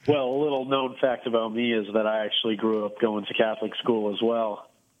 Well, a little known fact about me is that I actually grew up going to Catholic school as well.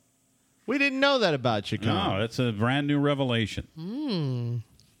 We didn't know that about you, Kong. No, that's a brand new revelation.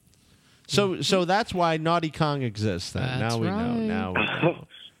 So that's why Naughty Kong exists then. That's Now we right. know.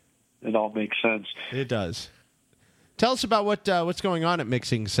 It all makes sense. It does. Tell us about what's going on at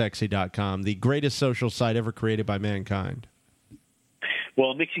MixingSexy.com, the greatest social site ever created by mankind.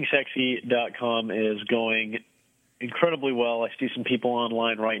 Well, MixingSexy.com is going incredibly well. I see some people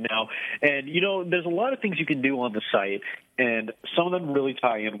online right now. And, there's a lot of things you can do on the site, and some of them really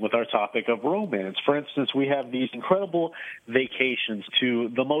tie in with our topic of romance. For instance, we have these incredible vacations to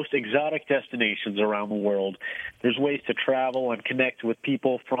the most exotic destinations around the world. There's ways to travel and connect with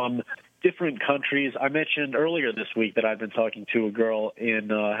people from different countries. I mentioned earlier this week that I've been talking to a girl in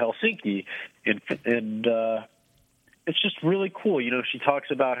Helsinki, and it's just really cool. She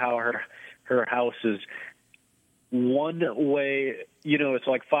talks about how her house is one way. It's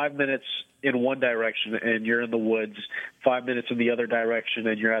like 5 minutes in one direction, and you're in the woods. 5 minutes in the other direction,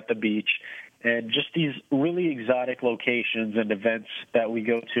 and you're at the beach. And just these really exotic locations and events that we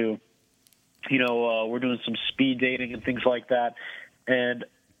go to. We're doing some speed dating and things like that, and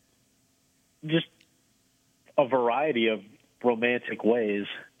just a variety of romantic ways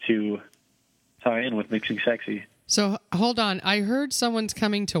to tie in with Mixing Sexy. So hold on. I heard someone's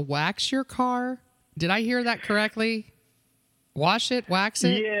coming to wax your car. Did I hear that correctly? Wash it, wax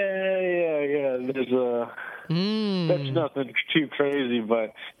it? Yeah. That's nothing too crazy,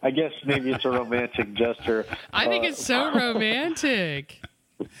 but I guess maybe it's a romantic gesture. I think it's so romantic.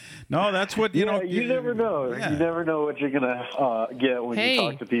 No, that's what you know. You never know. Yeah. You never know what you're gonna get when you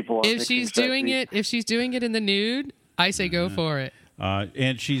talk to people. On If she's doing it in the nude, I say go for it.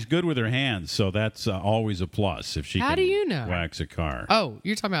 And she's good with her hands, so that's always a plus if she How can do you know? wax a car. Oh,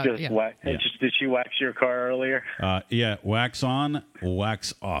 you're talking about Did she wax your car earlier? Yeah, wax on,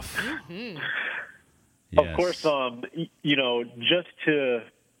 wax off. Mm-hmm. Yes. Of course,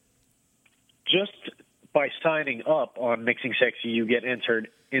 just by signing up on Mixing Sexy, you get entered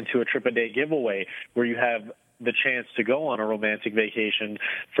into a trip a day giveaway where you have the chance to go on a romantic vacation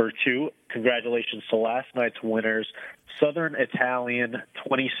for two. Congratulations to last night's winners, Southern Italian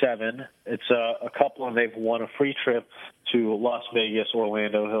 27. It's a couple, and they've won a free trip to Las Vegas,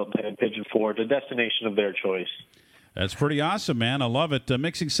 Orlando, Hilton Head, Pigeon Forge, a destination of their choice. That's pretty awesome, man. I love it.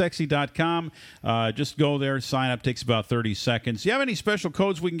 MixingSexy.com. Just go there, sign up. Takes about 30 seconds. Do you have any special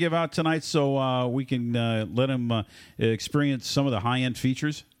codes we can give out tonight so we can let them experience some of the high-end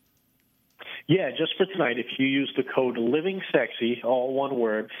features? Yeah, just for tonight, if you use the code LivingSexy, all one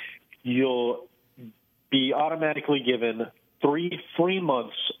word, you'll be automatically given 3 free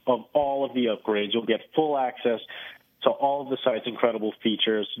months of all of the upgrades. You'll get full access to all of the site's incredible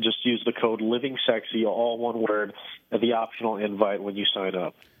features. Just use the code LivingSexy, all one word, at the optional invite when you sign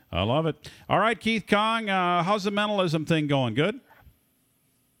up. I love it. All right, Keith Kong, how's the mentalism thing going? Good?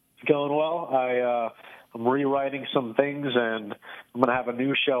 It's going well. I'm rewriting some things, and I'm going to have a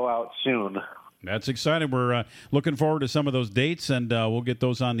new show out soon. That's exciting. We're looking forward to some of those dates, and we'll get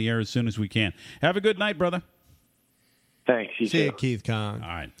those on the air as soon as we can. Have a good night, brother. Thanks. You See too. you, Keith Kong. All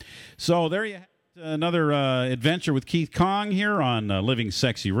right. So there you have it. Another adventure with Keith Kong here on Living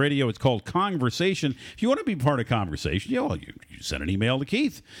Sexy Radio. It's called Conversation. If you want to be part of Conversation, you send an email to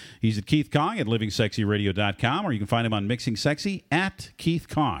Keith. He's at Keith Kong at livingsexyradio.com, or you can find him on Mixing Sexy at Keith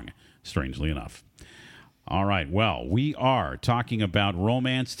Kong, strangely enough. All right, well, we are talking about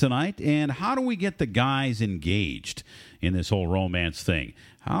romance tonight, and how do we get the guys engaged in this whole romance thing?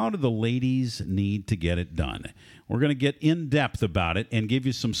 How do the ladies need to get it done? We're going to get in-depth about it and give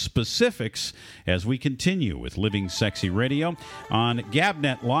you some specifics as we continue with Living Sexy Radio on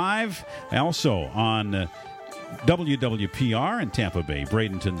Gabnet Live, also on WWPR in Tampa Bay,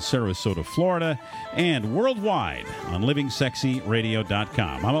 Bradenton, Sarasota, Florida, and worldwide on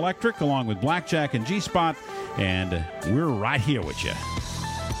livingsexyradio.com. I'm Electric, along with Blackjack and G-Spot, and we're right here with you.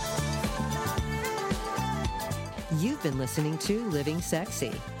 You've been listening to Living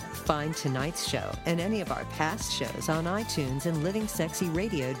Sexy. Find tonight's show and any of our past shows on iTunes and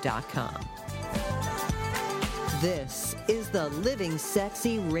livingsexyradio.com. This is the Living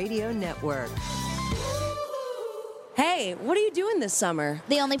Sexy Radio Network. Hey, what are you doing this summer?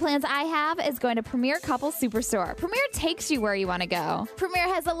 The only plans I have is going to Premier Couple Superstore. Premier takes you where you want to go. Premier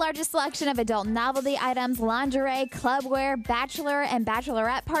has the largest selection of adult novelty items, lingerie, clubwear, bachelor and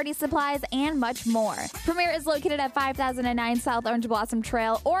bachelorette party supplies, and much more. Premier is located at 5009 South Orange Blossom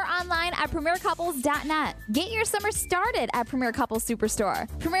Trail or online at premiercouples.net. Get your summer started at Premier Couple Superstore.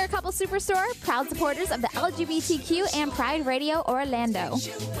 Premier Couple Superstore, proud supporters of the LGBTQ and Pride Radio Orlando.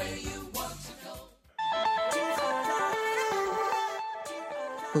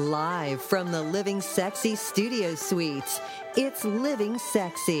 Live from the Living Sexy Studio Suites, it's Living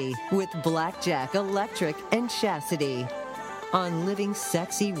Sexy with Blackjack, Electric, and Chastity on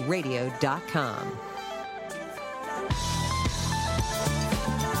livingsexyradio.com.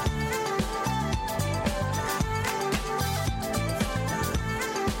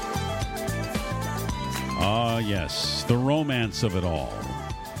 Yes, the romance of it all.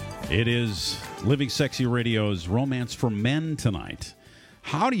 It is Living Sexy Radio's Romance for Men tonight.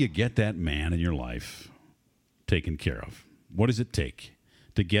 How do you get that man in your life taken care of? What does it take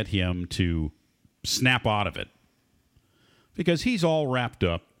to get him to snap out of it? Because he's all wrapped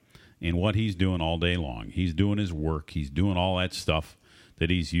up in what he's doing all day long. He's doing his work. He's doing all that stuff that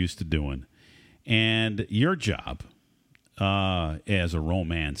he's used to doing. And your job as a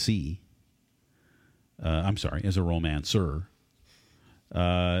romancer,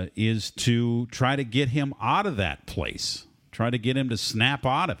 is to try to get him out of that place. Try to get him to snap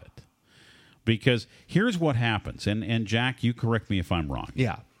out of it. Because here's what happens, and Jack, you correct me if I'm wrong.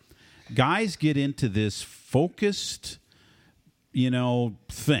 Yeah. Guys get into this focused,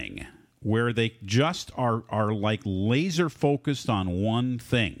 thing where they just are like laser focused on one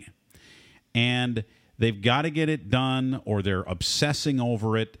thing. And they've got to get it done, or they're obsessing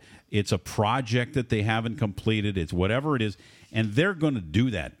over it. It's a project that they haven't completed. It's whatever it is. And they're going to do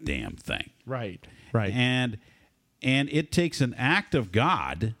that damn thing. Right. And it takes an act of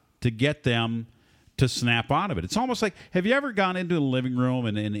God to get them to snap out of it. It's almost like, have you ever gone into the living room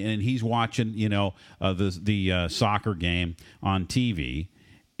and he's watching, the soccer game on TV,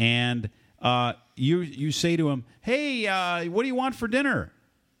 and you say to him, hey, what do you want for dinner?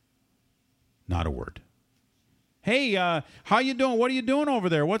 Not a word. Hey, how you doing? What are you doing over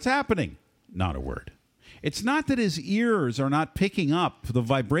there? What's happening? Not a word. It's not that his ears are not picking up the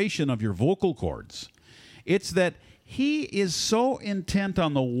vibration of your vocal cords. It's that he is so intent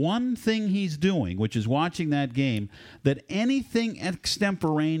on the one thing he's doing, which is watching that game, that anything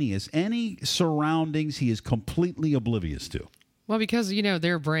extemporaneous, any surroundings, he is completely oblivious to. Well, because,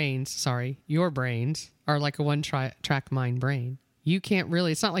 your brains are like a one-track mind brain. You can't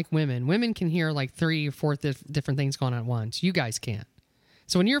really, it's not like women. Women can hear like 3 or 4 different things going on at once. You guys can't.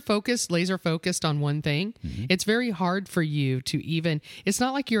 So when you're laser focused on one thing, it's very hard for you to even, it's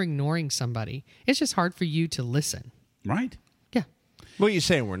not like you're ignoring somebody. It's just hard for you to listen. Right. Yeah. What are you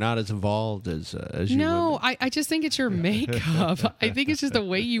saying? We're not as involved as you No, women? I just think it's your makeup. I think it's just the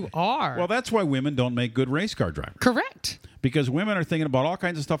way you are. Well, that's why women don't make good race car drivers. Correct. Because women are thinking about all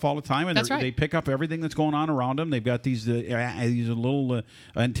kinds of stuff all the time, and That's right. they pick up everything that's going on around them. They've got these little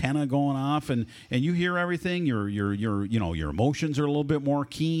antenna going off, and you hear everything. Your emotions are a little bit more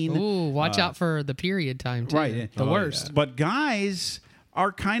keen. Ooh, watch out for the period time too. Right, The worst. Yeah. But guys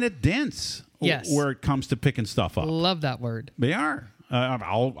are kind of dense. Yes. Where it comes to picking stuff up. Love that word. They are.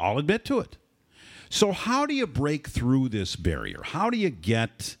 I'll admit to it. So how do you break through this barrier? How do you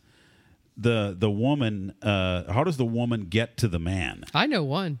get the woman? How does the woman get to the man? I know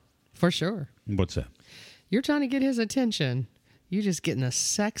one for sure. What's that? You're trying to get his attention. You're just getting the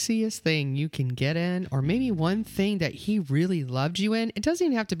sexiest thing you can get in, or maybe one thing that he really loved you in. It doesn't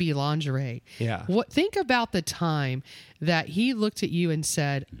even have to be lingerie. Yeah. Think about the time that he looked at you and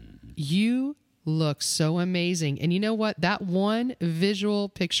said, "You look so amazing." And you know what? That one visual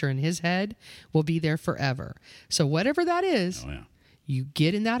picture in his head will be there forever. So whatever that is, you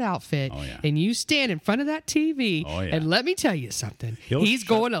get in that outfit and you stand in front of that TV. And let me tell you something. He's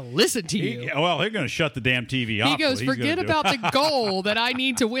going to listen to you. They're going to shut the damn TV off. He goes, forget about the goal that I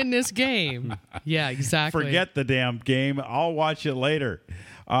need to win this game. Yeah, exactly. Forget the damn game. I'll watch it later.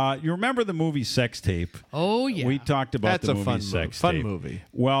 You remember the movie Sex Tape? Oh, yeah. We talked about That's the a movie fun Sex fun Tape. movie.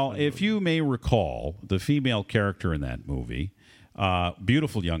 Well, if you may recall, the female character in that movie,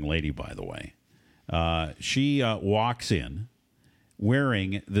 beautiful young lady, by the way, she walks in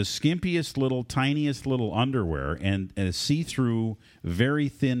wearing the skimpiest little, tiniest little underwear and a see-through, very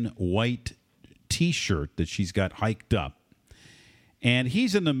thin white T-shirt that she's got hiked up. And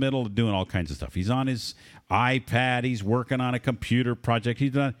he's in the middle of doing all kinds of stuff. He's on his iPad. He's working on a computer project.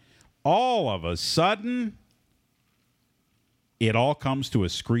 He's done. All of a sudden, it all comes to a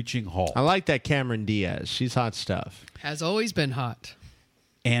screeching halt. I like that Cameron Diaz. She's hot stuff. Has always been hot.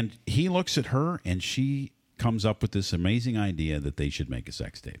 And he looks at her, and she comes up with this amazing idea that they should make a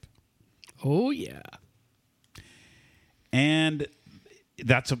sex tape. Oh, yeah. And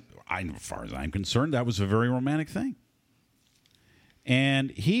as far as I'm concerned, that was a very romantic thing. And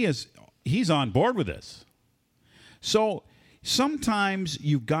he's on board with this. So sometimes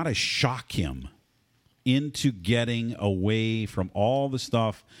you've got to shock him into getting away from all the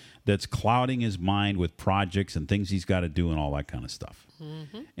stuff that's clouding his mind with projects and things he's got to do and all that kind of stuff.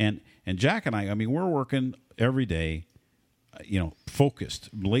 Mm-hmm. And Jack and I mean, we're working every day, focused,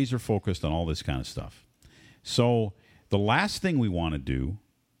 laser focused on all this kind of stuff. So the last thing we want to do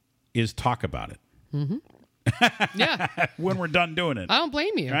is talk about it. Mm-hmm. Yeah. When we're done doing it. I don't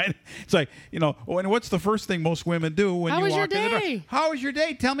blame you. Right? It's like, what's the first thing most women do when you walk in the door? How was your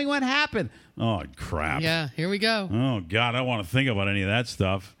day? Tell me what happened. Oh, crap. Yeah, here we go. Oh, God, I don't want to think about any of that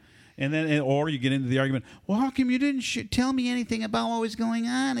stuff. And then, or you get into the argument, well, how come you didn't tell me anything about what was going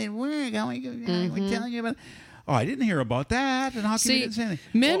on at work? I was telling you about... Oh, I didn't hear about that. And how come you didn't say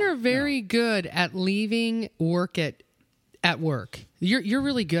anything? Men are very good at leaving work at work. you're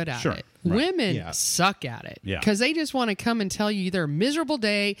really good at Sure. it. Right. Women Yeah. suck at it Yeah. because they just want to come and tell you their miserable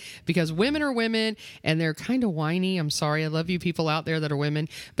day because women are women and they're kind of whiny. I'm sorry. I love you people out there that are women,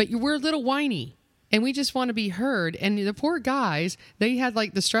 but we're a little whiny. And we just want to be heard. And the poor guys, they had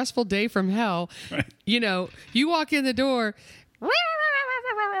like the stressful day from hell. Right. You know, you walk in the door,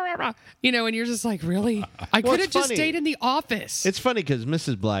 you know, and you're just like, really? I Well, could it's have just funny. stayed in the office. It's funny because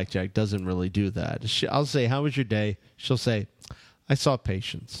Mrs. Blackjack doesn't really do that. I'll say, "How was your day?" She'll say, "I saw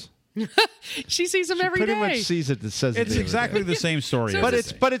patients." She sees them every Pretty day. much sees it. That says it It's every exactly day. the same story. But every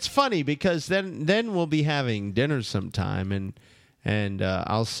day. it's funny because then we'll be having dinner sometime and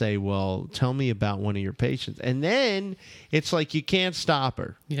I'll say, "Well, tell me about one of your patients," and then it's like you can't stop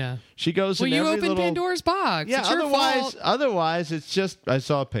her. Yeah. She goes. Well, in you every open little, Pandora's box. Yeah. It's your fault. Otherwise, it's just I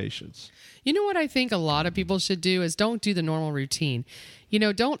saw patients. You know what I think a lot of people should do is don't do the normal routine. You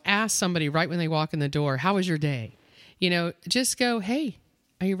know, don't ask somebody right when they walk in the door, "How was your day?" You know, just go, "Hey,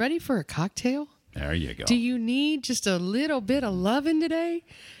 are you ready for a cocktail? There you go. Do you need just a little bit of loving today?"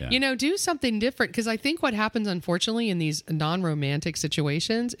 Yeah. You know, do something different. Because I think what happens, unfortunately, in these non-romantic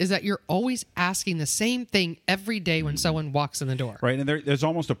situations is that you're always asking the same thing every day when someone walks in the door. Right, and there's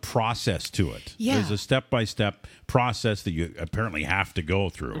almost a process to it. Yeah. There's a step-by-step process that you apparently have to go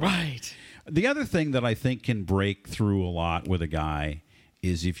through. Right. The other thing that I think can break through a lot with a guy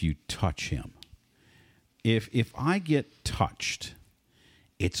is if you touch him. If I get touched,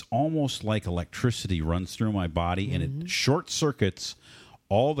 it's almost like electricity runs through my body and it short circuits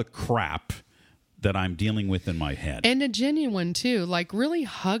all the crap that I'm dealing with in my head. And a genuine one, too. Like, really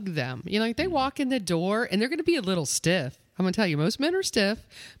hug them. You know, like they walk in the door and they're going to be a little stiff. I'm going to tell you, most men are stiff,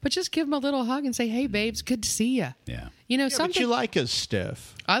 but just give them a little hug and say, "Hey, babes, good to see you." Yeah. You know, Yeah, but something. you like us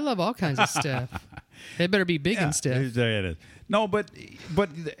stiff. I love all kinds of stiff. They better be big and stiff. There it is. No, but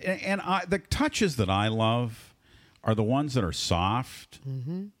the touches that I love are the ones that are soft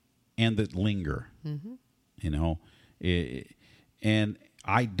and that linger. You know, and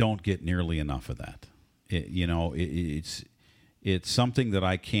I don't get nearly enough of that. It's something that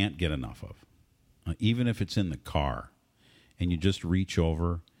I can't get enough of, even if it's in the car, and you just reach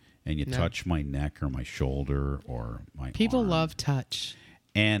over and you touch my neck or my shoulder or my People arm. love touch.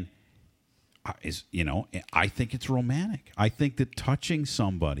 And I think it's romantic. I think that touching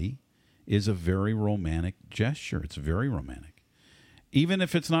somebody is a very romantic gesture. It's very romantic. Even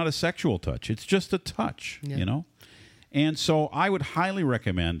if it's not a sexual touch, it's just a touch, you know? And so I would highly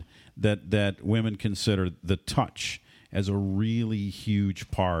recommend that women consider the touch as a really huge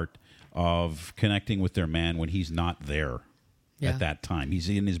part of connecting with their man when he's not there at that time. He's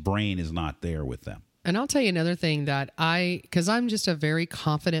in his brain is not there with them. And I'll tell you another thing that because I'm just a very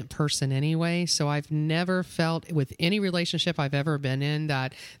confident person anyway, so I've never felt with any relationship I've ever been in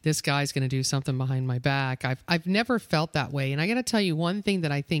that this guy's going to do something behind my back. I've never felt that way. And I got to tell you one thing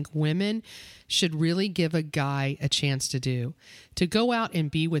that I think women should really give a guy a chance to do, to go out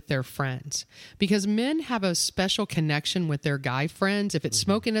and be with their friends. Because men have a special connection with their guy friends. If it's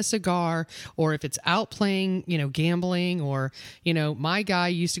smoking a cigar or if it's out playing, gambling, or, my guy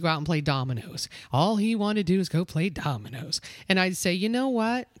used to go out and play dominoes. All he wanted to do is go play dominoes. And I'd say, you know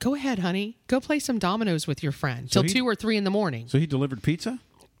what? Go ahead, honey. Go play some dominoes with your friend till 2 or 3 in the morning. So he delivered pizza?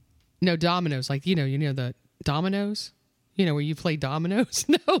 No, dominoes. Like, you know the dominoes? Where you play dominoes?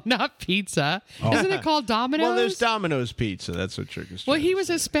 No, not pizza. Oh. Isn't it called dominoes? Well, there's Domino's Pizza. That's what Trick is. Well, he was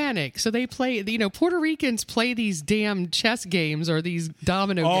Hispanic, so they play. Puerto Ricans play these damn chess games or these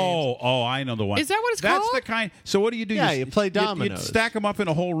domino games. Oh, I know the one. Is that what it's That's called? the kind. So what do you do? Yeah, you play dominoes. You stack them up in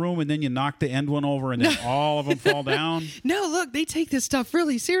a whole room, and then you knock the end one over, and then all of them fall down. No, look, they take this stuff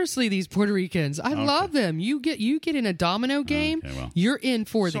really seriously. These Puerto Ricans, I love them. You get in a domino game, you're in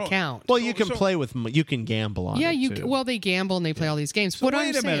for the count. Well, you can play with. You can gamble on. Yeah, it too. Well, they gamble and they play all these games. So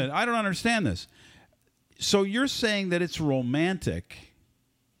wait a minute, I don't understand this. So you're saying that it's romantic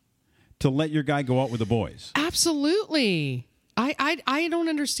to let your guy go out with the boys? Absolutely. I don't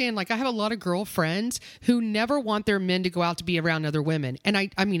understand. Like, I have a lot of girlfriends who never want their men to go out to be around other women. And I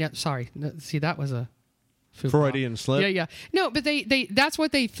mean, sorry. See, that was a Freudian slip. Yeah. No, but they that's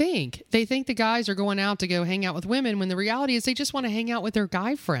what they think. They think the guys are going out to go hang out with women when the reality is they just want to hang out with their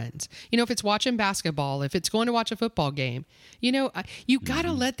guy friends. If it's watching basketball, if it's going to watch a football game, you got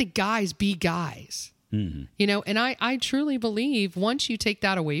to let the guys be guys. And I truly believe once you take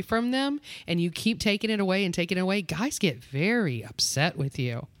that away from them and you keep taking it away, guys get very upset with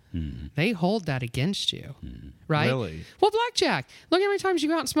you. They hold that against you, right? Really? Well, Blackjack, look how many times you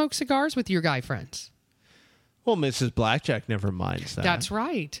go out and smoke cigars with your guy friends. Well, Mrs. Blackjack never minds that. That's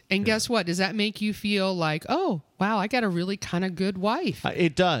right. And guess what? Does that make you feel like, oh, wow, I got a really kind of good wife?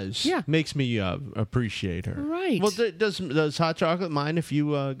 It does. Yeah. Makes me appreciate her. Right. Well, does Hot Chocolate mind if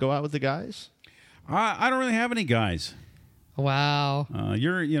you go out with the guys? I don't really have any guys. Wow.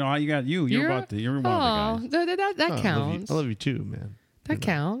 You're one of the guys. That counts. I love you too, man. That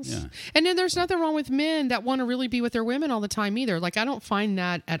counts. Yeah. And then there's nothing wrong with men that want to really be with their women all the time either. Like, I don't find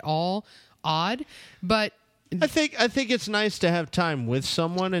that at all odd, but I think it's nice to have time with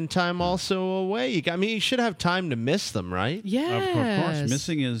someone and time also away. You should have time to miss them, right? Yes. Of course.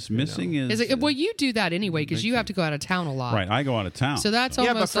 Missing is. Well, you do that anyway because you have to go out of town a lot. Right. I go out of town. So that's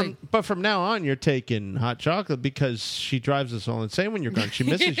almost but from now on, you're taking Hot Chocolate because she drives us all insane when you're gone. She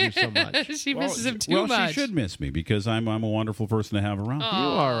misses you so much. She misses him too much. She should miss me because I'm a wonderful person to have around.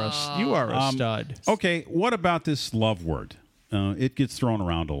 You are a stud. Okay. What about this love word? It gets thrown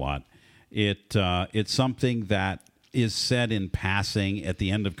around a lot. It's something that is said in passing at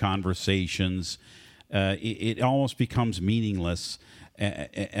the end of conversations. It almost becomes meaningless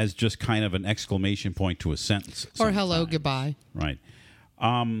as just kind of an exclamation point to a sentence. Or hello, goodbye. Right.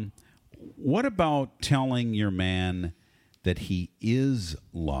 What about telling your man that he is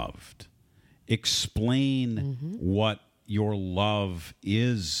loved? Explain what your love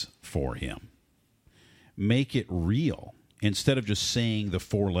is for him. Make it real. Instead of just saying the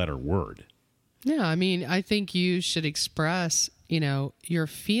 4-letter word. Yeah, I think you should express, your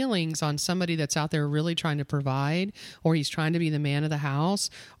feelings on somebody that's out there really trying to provide, or he's trying to be the man of the house,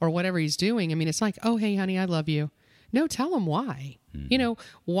 or whatever he's doing. It's like, oh, hey, honey, I love you. No, tell him why.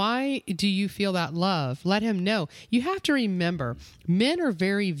 Why do you feel that love? Let him know. You have to remember, men are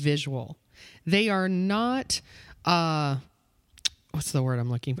very visual. They are not... what's the word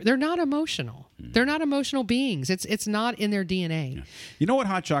I'm looking for? They're not emotional. They're not emotional beings. It's not in their DNA. Yeah. You know what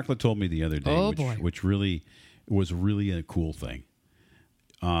Hot Chocolate told me the other day, which really was really a cool thing.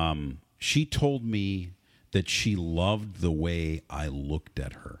 She told me that she loved the way I looked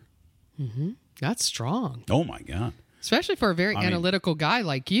at her. Mm-hmm. That's strong. Oh my God. Especially for a very analytical guy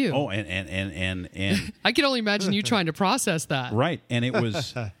like you. Oh, and I can only imagine you trying to process that. Right. And it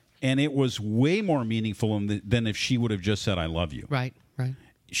was and it was way more meaningful than if she would have just said, I love you. Right.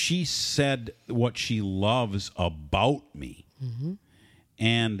 She said what she loves about me. Mm-hmm.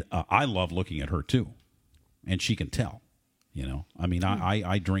 And I love looking at her too. And she can tell,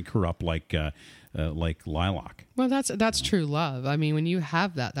 I drink her up like lilac. Well, that's true love. When you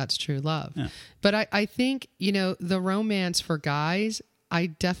have that, that's true love. Yeah. But I think, the romance for guys, I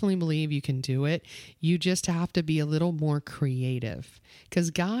definitely believe you can do it. You just have to be a little more creative.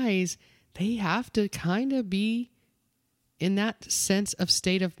 Because guys, they have to kind of be in that sense of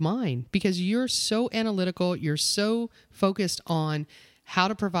state of mind because you're so analytical. You're so focused on how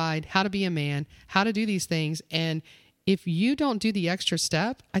to provide, how to be a man, how to do these things. And if you don't do the extra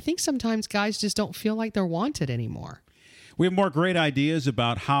step, I think sometimes guys just don't feel like they're wanted anymore. We have more great ideas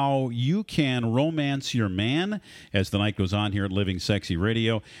about how you can romance your man as the night goes on here at Living Sexy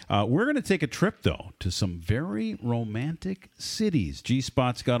Radio. We're going to take a trip, though, to some very romantic cities.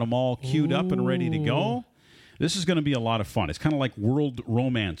 G-Spot's got them all queued up and ready to go. This is going to be a lot of fun. It's kind of like World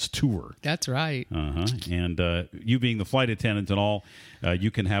Romance Tour. That's right. And you being the flight attendant and all, you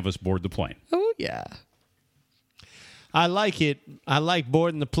can have us board the plane. Oh, yeah. I like it. I like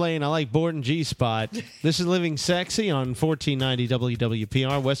boarding the plane. I like boarding G-Spot. This is Living Sexy on 1490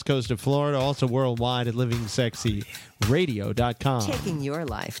 WWPR, West Coast of Florida, also worldwide at livingsexyradio.com. Taking your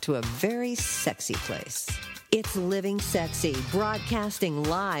life to a very sexy place. It's Living Sexy, broadcasting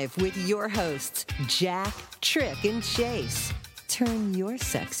live with your hosts, Jack, Trick, and Chase. Turn your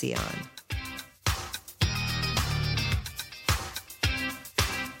sexy on.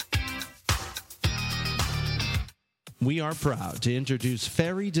 We are proud to introduce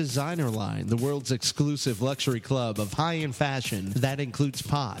Fairy Designer Line, the world's exclusive luxury club of high-end fashion that includes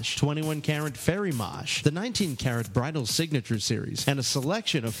Posh, 21-karat Fairy Mosh, the 19-karat Bridal Signature Series, and a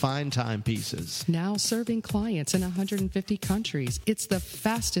selection of fine timepieces. Now serving clients in 150 countries, it's the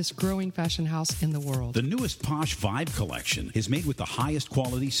fastest-growing fashion house in the world. The newest Posh Vibe collection is made with the highest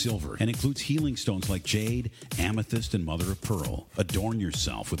quality silver and includes healing stones like jade, amethyst, and mother of pearl. Adorn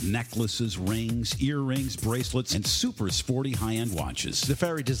yourself with necklaces, rings, earrings, bracelets, and super super sporty high-end watches. The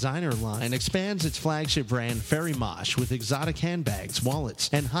Ferry Designer line expands its flagship brand Ferry Mosh with exotic handbags, wallets,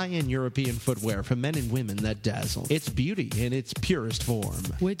 and high-end European footwear for men and women that dazzle. It's beauty in its purest form.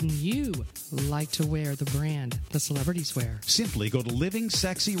 Wouldn't you like to wear the brand the celebrities wear? Simply go to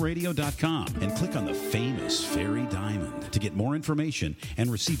livingsexyradio.com and click on the famous Ferry Diamond to get more information and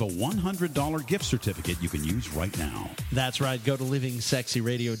receive a $100 gift certificate you can use right now. That's right. Go to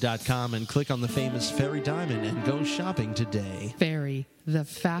livingsexyradio.com and click on the famous Ferry Diamond and go shopping today. Ferry, the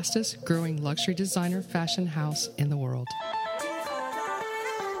fastest growing luxury designer fashion house in the world.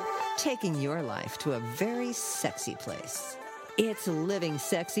 Taking your life to a very sexy place. It's Living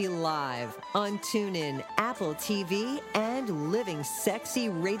Sexy Live on TuneIn, Apple TV, and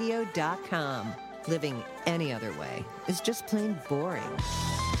livingsexyradio.com. Living any other way is just plain boring.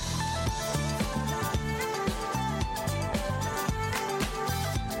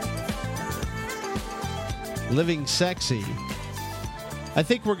 Living Sexy. I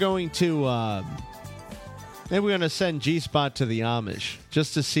think we're going to maybe we're going to send G-Spot to the Amish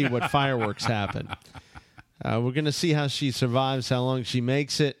just to see what fireworks happen. We're going to see how she survives, how long she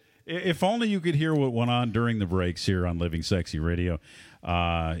makes it. If only you could hear what went on during the breaks here on Living Sexy Radio.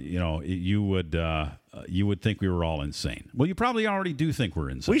 You would think we were all insane. Well, you probably already do think we're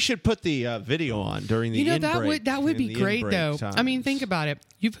insane. We should put the video on during the that would be great though. Times. I mean, think about it.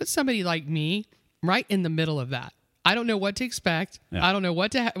 You put somebody like me right in the middle of that. I don't know what to expect. Yeah. I don't know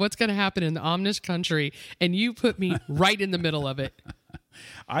what's going to happen in the Amish country, and you put me right in the middle of it.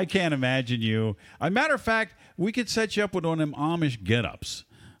 I can't imagine you. As a matter of fact, we could set you up with one of them Amish get-ups.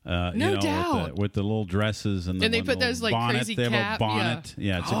 No doubt. With the little dresses and they put those like bonnet. crazy They have cap. a bonnet.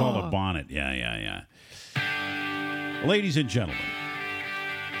 Yeah, it's called a bonnet. Yeah. Ladies and gentlemen,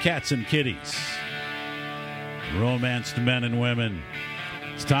 cats and kitties, romanced men and women,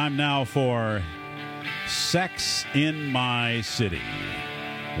 it's time now for Sex in My City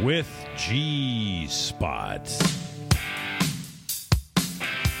with G-Spot.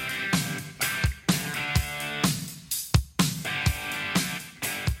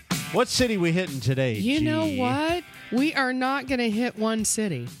 What city we hitting today? You know what? We are not going to hit one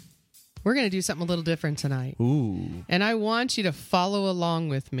city. We're going to do something a little different tonight. Ooh. And I want you to follow along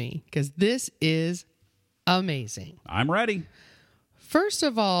with me because this is amazing. I'm ready. First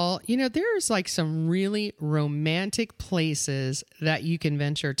of all, there's like some really romantic places that you can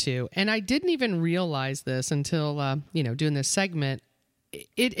venture to. And I didn't even realize this until, doing this segment.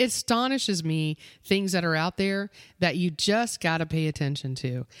 It astonishes me, things that are out there that you just got to pay attention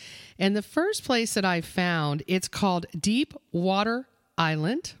to. And the first place that I found, it's called Deepwater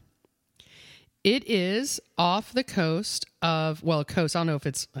Island. It is off the coast of, I don't know if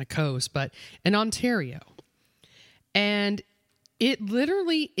it's a coast, but in Ontario. And it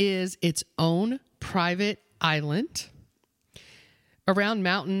literally is its own private island around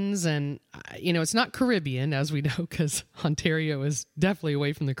mountains, and it's not Caribbean, as we know, because Ontario is definitely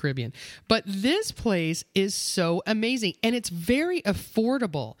away from the Caribbean. But this place is so amazing, and it's very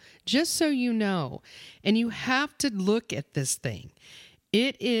affordable, just so you know. And you have to look at this thing.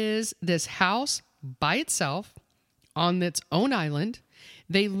 It is this house by itself on its own island.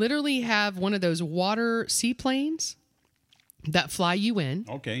 They literally have one of those water seaplanes that fly you in.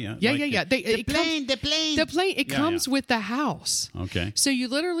 Okay, yeah. Yeah. The plane. The plane, it comes with the house. Okay. So you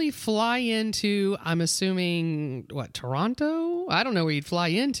literally fly into, I'm assuming, Toronto? I don't know where you'd fly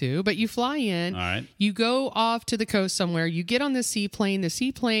into, but you fly in. All right. You go off to the coast somewhere. You get on the seaplane. The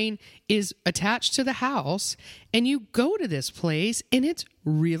seaplane is attached to the house, and you go to this place, and it's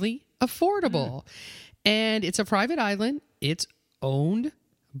really affordable. And it's a private island. It's owned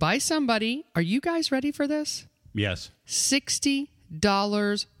by somebody. Are you guys ready for this? Yes. $60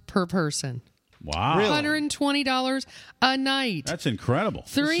 per person. Wow. Really? $120 a night. That's incredible.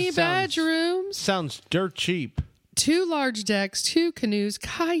 3 bedrooms. Sounds dirt cheap. 2 large decks, 2 canoes,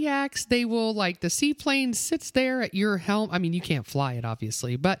 kayaks. They will, the seaplane sits there at your helm. I mean, you can't fly it,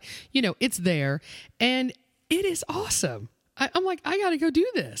 obviously, but, it's there. And it is awesome. I'm like, I got to go do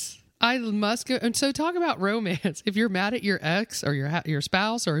this. I must go. And so talk about romance. If you're mad at your ex or your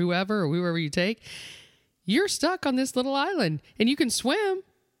spouse or whoever you take, you're stuck on this little island, and you can swim,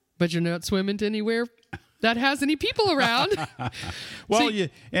 but you're not swimming to anywhere that has any people around. Well, you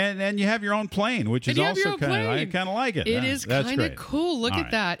have your own plane, which is also I kind of like it. It is kind of cool. Look All at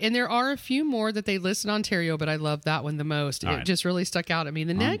right. that. And there are a few more that they list in Ontario, but I love that one the most. All It right. just really stuck out at me.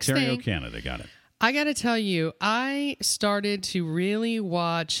 The next Ontario, thing, Canada, got it. I got to tell you, I started to really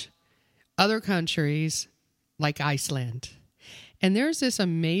watch other countries like Iceland. And there's this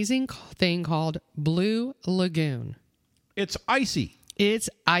amazing thing called Blue Lagoon. It's icy. It's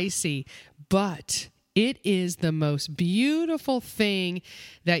icy, but It is the most beautiful thing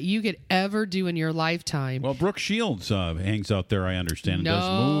that you could ever do in your lifetime. Well, Brooke Shields hangs out there, I understand, and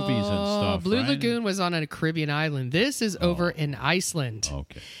does movies and stuff. Blue right? Lagoon was on a Caribbean island. This is over in Iceland.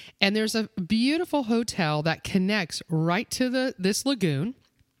 Okay. And there's a beautiful hotel that connects right to this lagoon,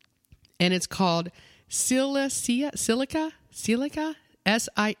 and it's called Silica, Silica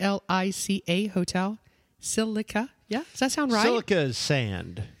Hotel. Silica. Yeah, does that sound right? Silica is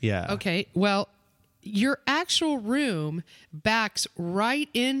sand. Yeah. Okay. Well, your actual room backs right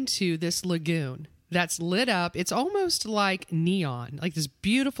into this lagoon that's lit up. It's almost like neon, like this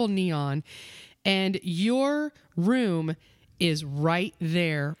beautiful neon. And your room is right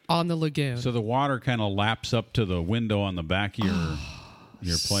there on the lagoon. So the water kind of laps up to the window on the back of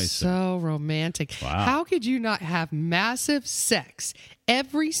your place. So romantic. Wow. How could you not have massive sex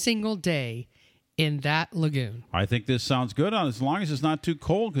every single day in that lagoon? I think this sounds good as long as it's not too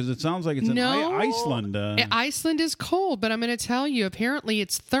cold, because it sounds like it's in Iceland. Iceland is cold, but I'm going to tell you, apparently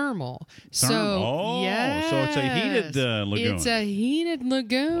it's thermal. So it's a heated lagoon. It's a heated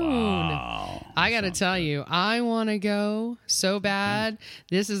lagoon. Wow. I got to tell you, I want to go so bad.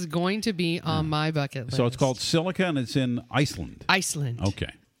 This is going to be on my bucket list. So it's called Silica, and it's in Iceland. Iceland.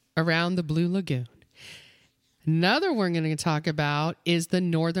 Okay. Around the Blue Lagoon. Another we're going to talk about is the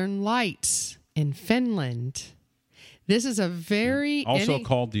Northern Lights in Finland. This is a very... Also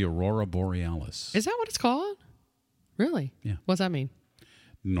called the Aurora Borealis. Is that what it's called? Really? Yeah. What's that mean?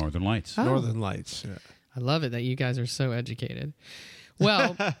 Northern Lights. Oh. Northern Lights, yeah. I love it that you guys are so educated.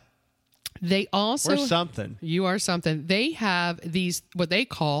 Well, they also... We're something. You are something. They have these, what they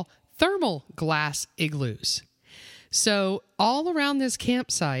call thermal glass igloos. So all around this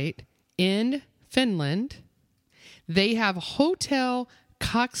campsite in Finland, they have Hotel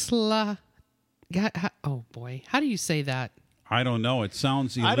Kaksla... Oh, boy. How do you say that? I don't know. It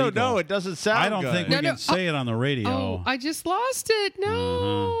sounds illegal. I don't know. It doesn't sound I don't good. think we can say it on the radio. Oh, I just lost it.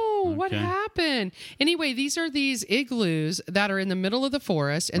 No. What Okay. happened? Anyway, these are these igloos that are in the middle of the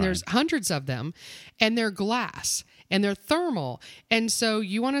forest, and there's hundreds of them, and they're glass, and they're thermal. And so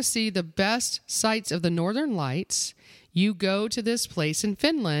you want to see the best sights of the Northern Lights, you go to this place in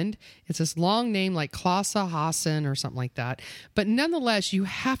Finland. It's this long name like Klasahasen or something like that. But nonetheless, you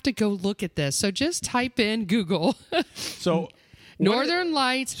have to go look at this. So just type in Google. So Northern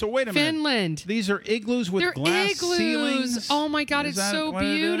Lights, so wait a minute. Finland. These are igloos with They're glass igloos. ceilings? Oh my God, Is it's that so what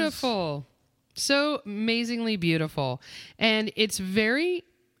it is? beautiful. So amazingly beautiful. And it's very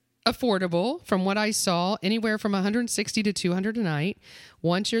affordable from what I saw, anywhere from $160 to $200 a night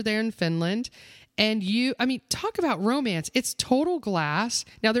once you're there in Finland. And talk about romance. It's total glass.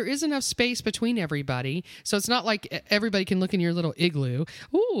 Now, there is enough space between everybody, so it's not like everybody can look in your little igloo.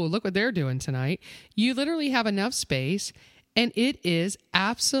 Ooh, look what they're doing tonight. You literally have enough space, and it is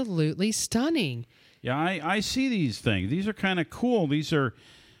absolutely stunning. Yeah, I see these things. These are kind of cool.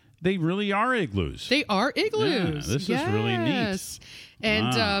 They really are igloos. They are igloos. Yeah, this is really neat.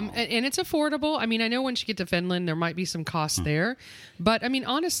 And Wow. and it's affordable. I mean, I know once you get to Finland, there might be some costs there, but I mean,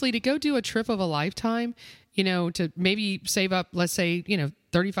 honestly, to go do a trip of a lifetime, to maybe save up, let's say,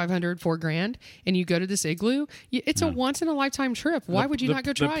 $3,500, $4,000, and you go to this igloo, it's a once in a lifetime trip. Why would you not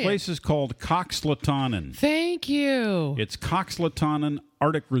go try The it? place is called Kokslatanen. Thank you. It's Kokslatanen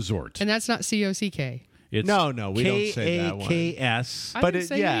Arctic Resort. And that's not COCK. It's No, we don't say that one. K-A-K-S. I didn't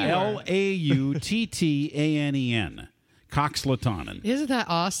say anywhere. L-A-U-T-T-A-N-E-N. Kokslatanen. Isn't that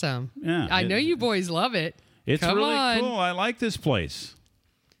awesome? Yeah, I know you boys love it. It's Come really on. cool. I like this place.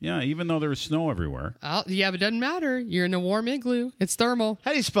 Yeah, even though there's snow everywhere. Yeah, but it doesn't matter. You're in a warm igloo. It's thermal.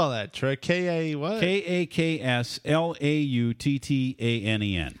 How do you spell that, Trick? K-A what?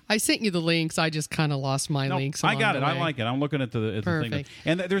 K-A-K-S-L-A-U-T-T-A-N-E-N. I sent you the links. I just kind of lost my links. I got it. along the I way. like it. I'm looking at the thing. Perfect.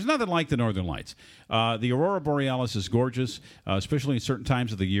 And there's nothing like the Northern Lights. The Aurora Borealis is gorgeous, especially in certain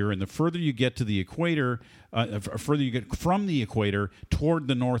times of the year. And the further you get to the equator, further you get from the equator toward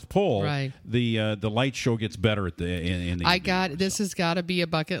the North Pole, Right. the light show gets better at in the This has got to be a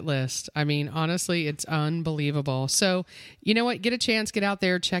bucket list. I mean, honestly, it's unbelievable. So, you know what? Get a chance, get out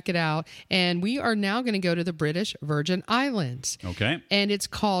there, check it out. And we are now going to go to the British Virgin Islands. Okay. And it's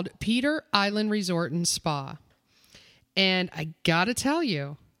called Peter Island Resort and Spa. And I got to tell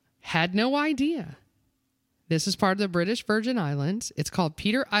you, had no idea. This is part of the British Virgin Islands. It's called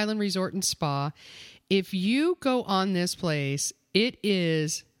Peter Island Resort and Spa. If you go on this place, it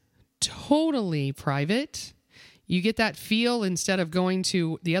is totally private. You get that feel instead of going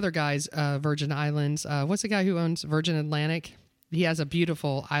to the other guy's Virgin Islands. What's the guy who owns Virgin Atlantic? He has a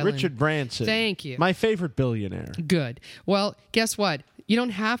beautiful island. Richard Branson. Thank you. My favorite billionaire. Good. Well, guess what? You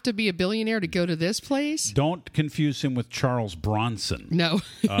don't have to be a billionaire to go to this place. Don't confuse him with Charles Bronson. No.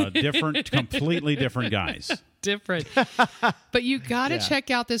 Different, completely different guys. Different. But you got to check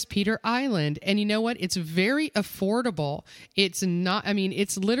out this Peter Island. And you know what? It's very affordable. It's not, I mean,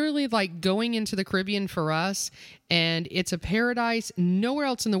 it's literally like going into the Caribbean for us. And it's a paradise nowhere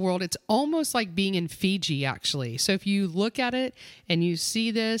else in the world. It's almost like being in Fiji, actually. So if you look at it and you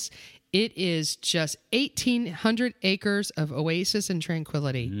see this, it is just 1,800 acres of oasis and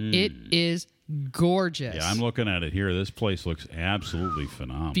tranquility. It is gorgeous. Yeah, I'm looking at it here. This place looks absolutely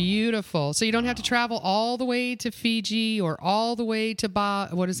phenomenal. Beautiful. So you don't have to travel all the way to Fiji or all the way to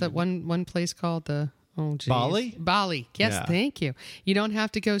what is that one place called? Bali? Bali. Yes, Yeah. Thank you. You don't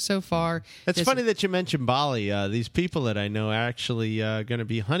have to go so far. It's funny that you mentioned Bali. These people that I know are actually going to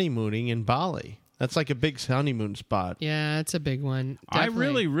be honeymooning in Bali. That's like a big honeymoon spot. Yeah, it's a big one. I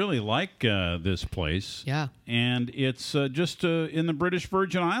Definitely. really, really like this place. Yeah. And it's just in the British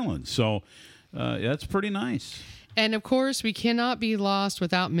Virgin Islands. So that's pretty nice. And of course, we cannot be lost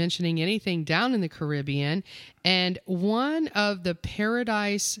without mentioning anything down in the Caribbean. And one of the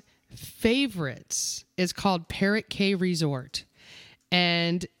paradise favorites is called Parrot Cay Resort.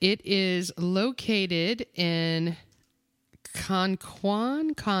 And it is located in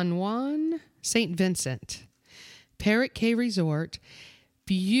Conwan, St. Vincent. Parrot Cay Resort.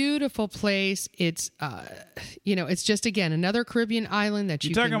 Beautiful place. It's, it's just, again, another Caribbean island that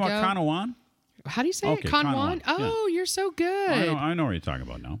you can go. You're talking about Conwan? How do you say Okay, it? Conwan? Conwan, Oh, you're so good. I know what you're talking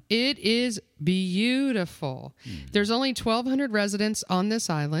about now. It is beautiful. There's only 1,200 residents on this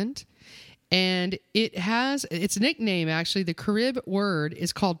island, and it has its nickname, actually, the Carib word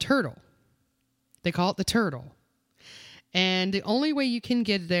is called turtle. They call it the turtle. And the only way you can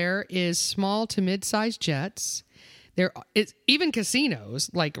get there is small to mid-sized jets. There is even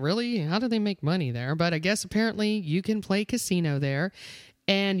casinos. Like, really? How do they make money there? But I guess apparently you can play casino there.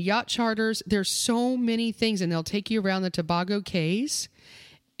 And yacht charters, there's so many things, and they'll take you around the Tobago Cays,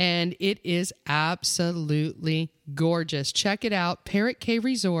 and it is absolutely gorgeous. Check it out, Parrot Cay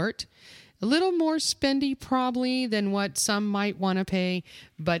Resort. A little more spendy probably than what some might want to pay,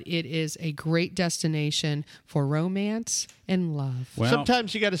 but it is a great destination for romance and love. Well,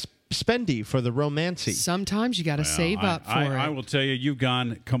 sometimes you got to spendy for the romancy. Sometimes you got to save up for it. I will tell you, you've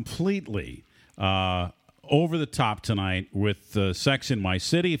gone completely over the top tonight with Sex in My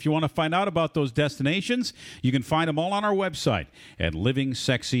City. If you want to find out about those destinations, you can find them all on our website at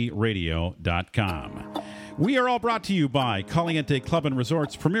livingsexyradio.com. We are all brought to you by Caliente Club and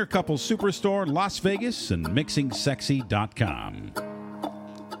Resorts, Premier Couples Superstore, Las Vegas, and MixingSexy.com.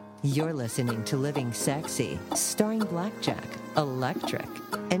 You're listening to Living Sexy, starring Blackjack, Electric,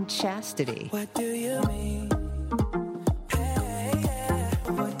 and Chastity. What do you mean?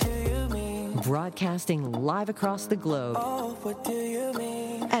 What do you mean? Broadcasting live across the globe. Oh, what do you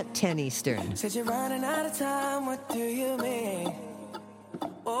mean? At 10 Eastern. Said you're running out of time. What do you mean?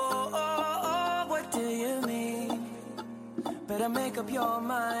 Oh, what do you mean? Better make up your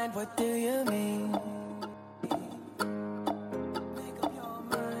mind. What do you mean?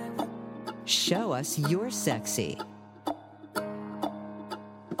 Show us you're sexy.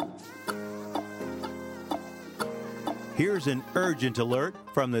 Here's an urgent alert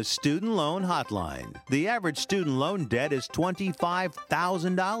from the Student Loan Hotline. The average student loan debt is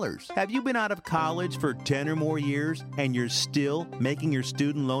 $25,000. Have you been out of college for 10 or more years and you're still making your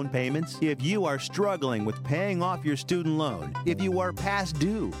student loan payments? If you are struggling with paying off your student loan, if you are past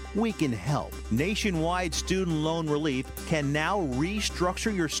due, we can help. Nationwide Student Loan Relief can now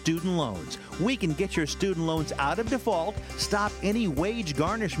restructure your student loans. We can get your student loans out of default, stop any wage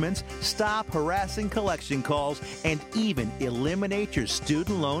garnishments, stop harassing collection calls, and even eliminate your student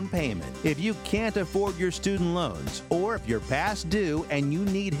loan payment. If you can't afford your student loans, or if you're past due and you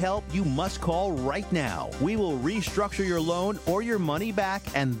need help, you must call right now. We will restructure your loan or your money back,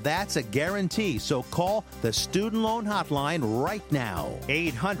 and that's a guarantee. So call the Student Loan Hotline right now.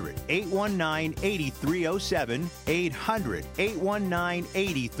 800-819-8307.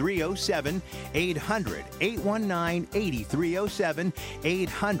 800-819-8307. 800-819-8307.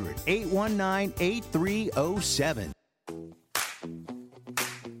 800-819-8307.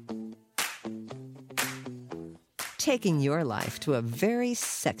 Taking your life to a very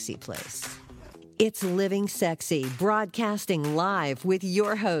sexy place. It's Living Sexy, broadcasting live with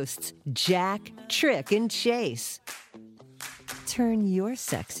your hosts, Jack, Trick, and Chase. Turn your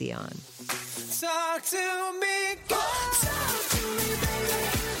sexy on. Talk to me, talk to me, baby.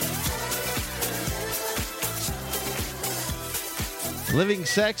 Living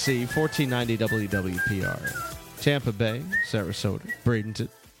Sexy, 1490 WWPR. Tampa Bay, Sarasota, Bradenton.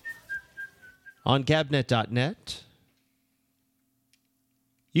 On Gabnet.net.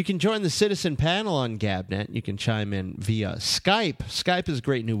 You can join the citizen panel on Gabnet. You can chime in via Skype. Skype is a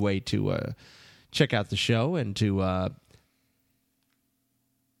great new way to check out the show and to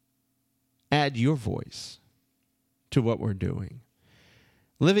add your voice to what we're doing.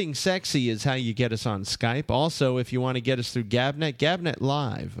 Living Sexy is how you get us on Skype. Also, if you want to get us through Gabnet, Gabnet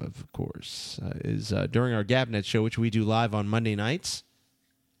Live, of course, is during our Gabnet show, which we do live on Monday nights.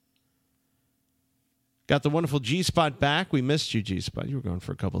 Got the wonderful G-Spot back. We missed you, G-Spot. You were gone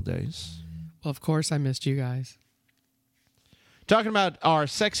for a couple days. Well, of course I missed you guys. Talking about our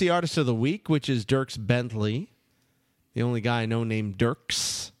Sexy Artist of the Week, which is Dierks Bentley. The only guy I know named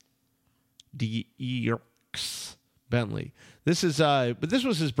Dierks. Dierks Bentley. This is, but this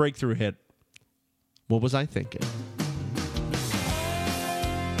was his breakthrough hit. What Was I Thinking?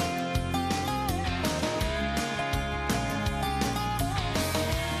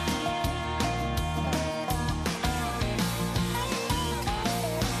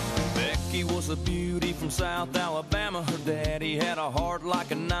 A beauty from South Alabama. Her daddy had a heart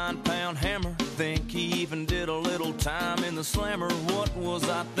like a 9-pound hammer. Think he even did a little time in the slammer. What was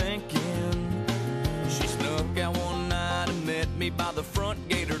I thinking? She snuck out one night and met me by the front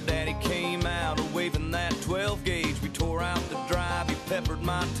gate. Her daddy came out waving that 12 gauge. We tore out the drive, he peppered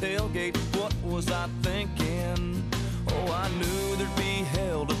my tailgate. What was I thinking? Oh, I knew there'd be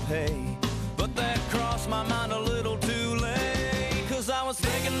hell to pay, but that crossed my mind a little too late. 'Cause I was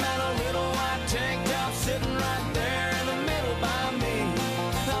thinking about a little white tank top sitting right there in the middle by me.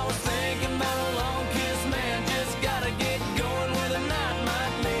 I was thinking about a long kiss, man, just gotta get going where the night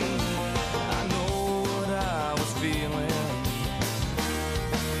might lead. I know what I was feeling,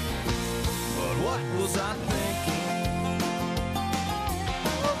 but what was I thinking?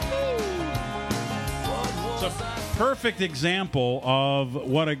 It's a perfect example of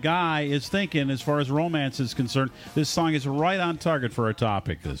what a guy is thinking as far as romance is concerned. This song is right on target for our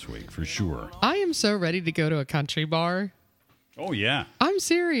topic this week, for sure. I am so ready to go to a country bar. Oh, yeah. I'm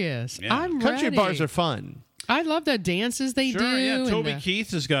serious. Yeah. I'm Country ready. bars are fun. I love the dances they do. Sure, yeah. Toby and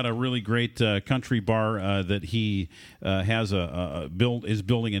Keith has got a really great country bar that he has is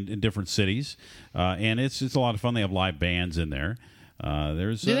building in different cities, and it's a lot of fun. They have live bands in there.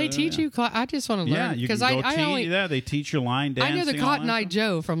 Do they teach you? I just want to learn. Yeah, you can go they teach you line dancing. I know the Cotton Eye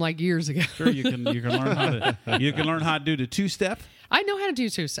Joe from like years ago. Sure, you can learn how to do the two-step. I know how to do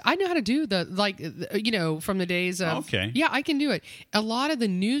two. I know how to do the from the days of. Okay. Yeah, I can do it. A lot of the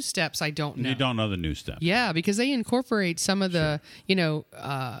new steps I don't know. You don't know the new steps. Yeah, because they incorporate some of the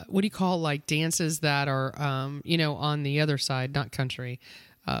what do you call like dances that are on the other side, not country,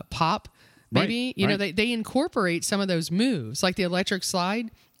 pop. Maybe, right. They incorporate some of those moves, like the electric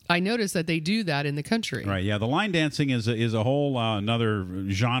slide. I noticed that they do that in the country. Right, yeah. The line dancing is a whole another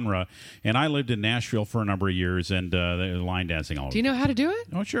genre, and I lived in Nashville for a number of years, and line dancing all over. Do you know how to do it?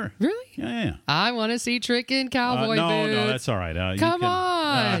 Oh, sure. Really? Yeah. I want to see Trick and Cowboy Boots. No, that's all right. Come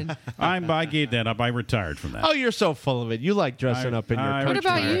on. I gave that up. I retired from that. Oh, you're so full of it. You like dressing up in your country. What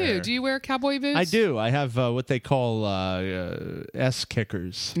about you? Hair. Do you wear cowboy boots? I do. I have what they call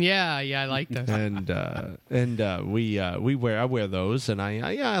S-kickers. Yeah, I like those. I wear those, and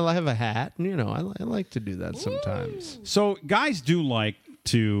I have a hat, and I like to do that sometimes. So guys do like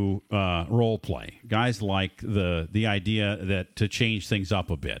to role play. Guys like the idea that to change things up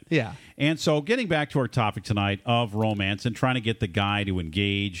a bit. Yeah. And so getting back to our topic tonight of romance and trying to get the guy to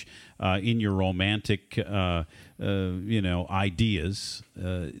engage in your romantic ideas,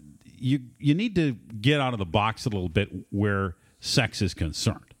 you need to get out of the box a little bit where sex is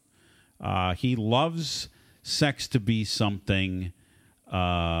concerned. He loves sex to be something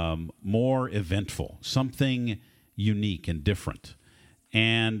more eventful, something unique and different.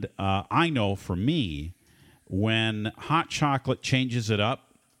 And I know for me, when hot chocolate changes it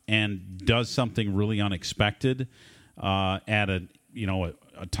up and does something really unexpected at a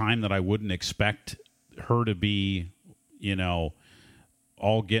time that I wouldn't expect her to be,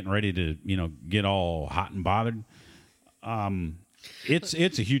 all getting ready to, get all hot and bothered, it's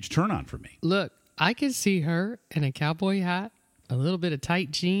a huge turn on for me. Look, I could see her in a cowboy hat, a little bit of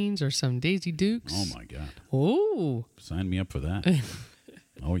tight jeans, or some Daisy Dukes. Oh, my God. Oh. Sign me up for that.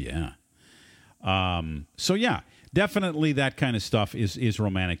 Oh, yeah. So, yeah, definitely that kind of stuff is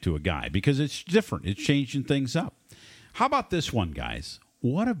romantic to a guy because it's different. It's changing things up. How about this one, guys?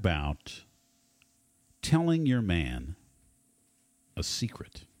 What about telling your man a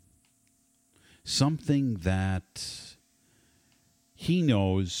secret? Something that he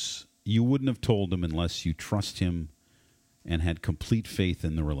knows you wouldn't have told him unless you trust him and had complete faith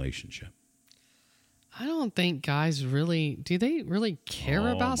in the relationship. I don't think guys really do. They really care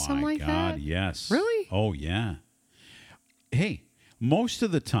about something like that? Yes. Really? Oh yeah. Hey, most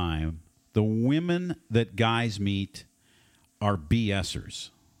of the time, the women that guys meet are BSers,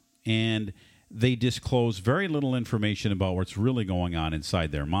 and they disclose very little information about what's really going on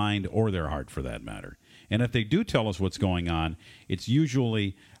inside their mind or their heart, for that matter. And if they do tell us what's going on, it's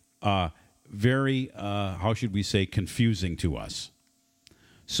usually very, how should we say, confusing to us.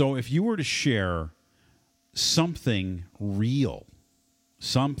 So if you were to share something real,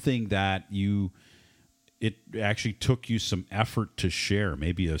 something that it actually took you some effort to share,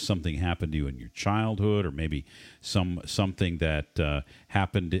 maybe something happened to you in your childhood, or maybe something that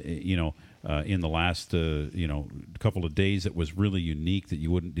happened, in the last couple of days that was really unique that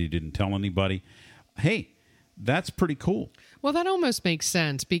you didn't tell anybody. Hey, that's pretty cool. Well, that almost makes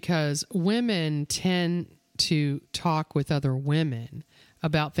sense because women tend to talk with other women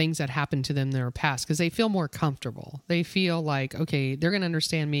about things that happened to them in their past because they feel more comfortable. They feel like, okay, they're going to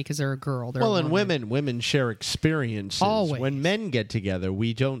understand me because they're a girl. They're and women share experiences. Always. When men get together,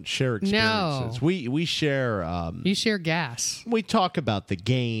 we don't share experiences. No. We share... you share gas. We talk about the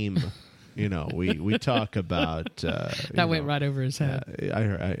game. We talk about... that went right over his head. I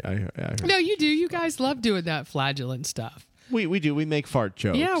heard. No, you do. You guys love doing that flagellant stuff. We do. We make fart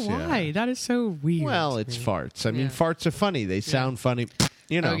jokes. Yeah, why? Yeah. That is so weird. Well, it's farts. I mean, farts are funny. They sound funny.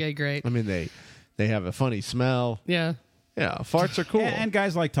 Okay, great. I mean, they have a funny smell. Yeah. Yeah, farts are cool. And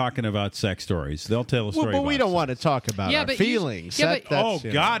guys like talking about sex stories. They'll tell a story but we about don't want to talk about our feelings.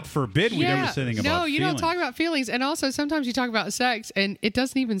 God forbid we ever say anything about feelings. No, you don't talk about feelings. And also, sometimes you talk about sex, and it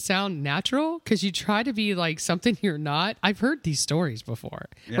doesn't even sound natural because you try to be like something you're not. I've heard these stories before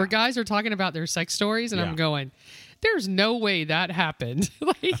where guys are talking about their sex stories, and I'm going... There's no way that happened.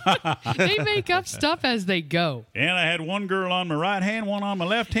 They make up stuff as they go. And I had one girl on my right hand, one on my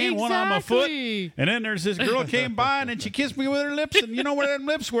left hand, one on my foot. And then there's this girl came by, and then she kissed me with her lips. And you know where them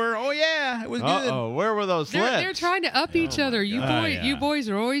lips were? Oh, yeah, it was good. Uh-oh, where were those lips? They're trying to up each other. You boys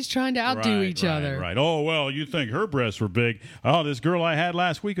are always trying to outdo each other. Right. Oh, well, you think her breasts were big. Oh, this girl I had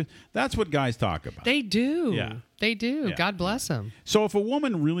last week. That's what guys talk about. They do. Yeah. They do. Yeah. God bless them. So if a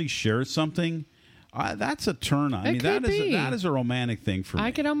woman really shares something... that's a turn on. That is a romantic thing for me.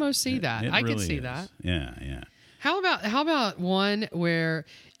 I could almost see that. I really could see is. that. Yeah. How about one where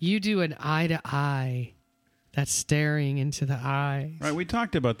you do an eye to eye, that's staring into the eyes? Right. We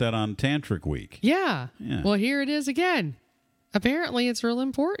talked about that on Tantric Week. Yeah. Well, here it is again. Apparently, it's real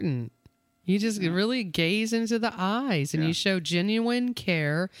important. You just really gaze into the eyes and you show genuine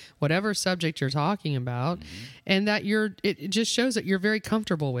care, whatever subject you're talking about, and that it just shows that you're very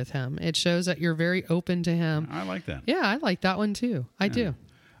comfortable with him. It shows that you're very open to him. I like that. Yeah, I like that one too. I do.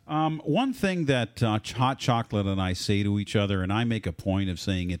 One thing that Hot Chocolate and I say to each other, and I make a point of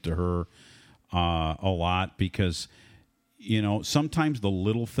saying it to her a lot because, sometimes the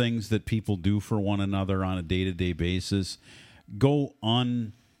little things that people do for one another on a day-to-day basis go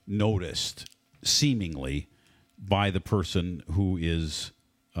unnoticed, seemingly, by the person who is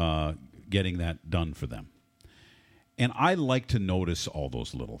getting that done for them. And I like to notice all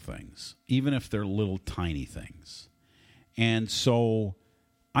those little things, even if they're little tiny things. And so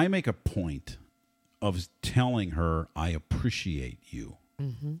I make a point of telling her I appreciate you,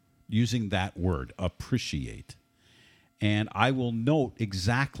 using that word, appreciate. And I will note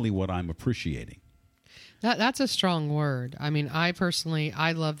exactly what I'm appreciating. That's a strong word. I mean, I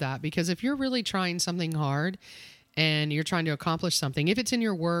love that because if you're really trying something hard and you're trying to accomplish something, if it's in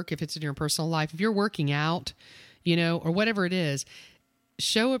your work, if it's in your personal life, if you're working out, or whatever it is,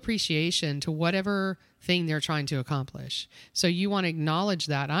 show appreciation to whatever thing they're trying to accomplish. So you want to acknowledge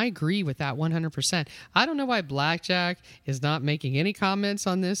that. I agree with that 100%. I don't know why Blackjack is not making any comments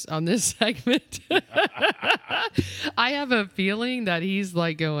on this segment. I have a feeling that he's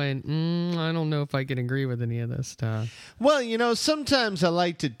like going, I don't know if I can agree with any of this stuff. Well, sometimes I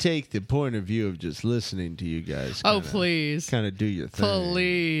like to take the point of view of just listening to you guys. Please. Kind of do your thing.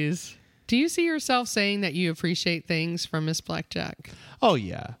 Please. Do you see yourself saying that you appreciate things from Miss Blackjack? Oh,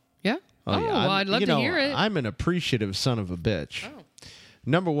 yeah. Yeah? Oh, yeah. Well, I'd love to hear it. I'm an appreciative son of a bitch. Oh.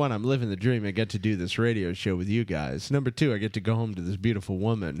 Number one, I'm living the dream. I get to do this radio show with you guys. Number two, I get to go home to this beautiful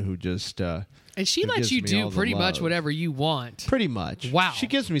woman who just... and she lets you do pretty much whatever you want. Pretty much. Wow. She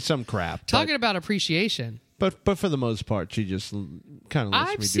gives me some crap. Talking about appreciation. But for the most part, she just kind of lets me do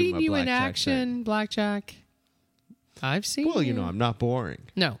my I've seen you in action, thing. Blackjack. I've seen you. Well, I'm not boring.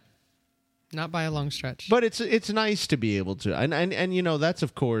 No. Not by a long stretch. But it's nice to be able to, and that's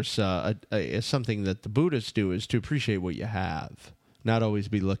of course something that the Buddhists do, is to appreciate what you have, not always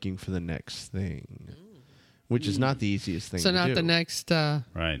be looking for the next thing, which is not the easiest thing. So to not do. the next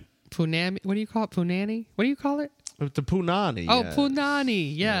right Punani. What do you call it? Punani? What do you call it? The punani. Oh, yes.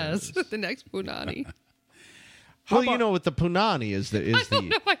 punani. Yes. The next punani. Well, you know what the punani is. I don't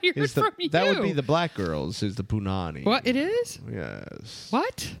know. I hear it from That would you. be the black girls. Is the punani? What it is? Yes.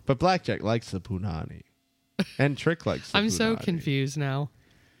 What? But Blackjack likes the punani, and Trick likes the I'm punani. so confused now.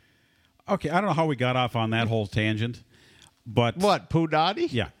 Okay, I don't know how we got off on that whole tangent, but What, punani?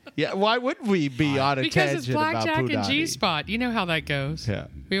 Yeah. Yeah, why would we be on a Because tangent it's Blackjack about punani? and G-Spot. You know how that goes. Yeah.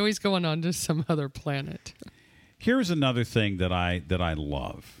 We always going on to some other planet. Here's another thing that I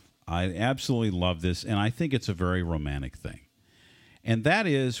love. I absolutely love this, and I think it's a very romantic thing. And that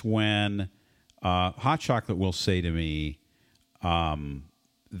is when Hot Chocolate will say to me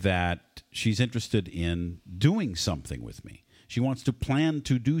that she's interested in doing something with me. She wants to plan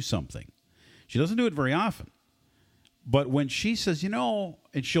to do something. She doesn't do it very often. But when she says, and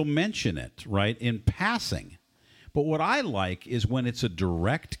she'll mention it, right, in passing. But what I like is when it's a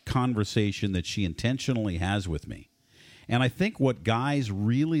direct conversation that she intentionally has with me. And I think what guys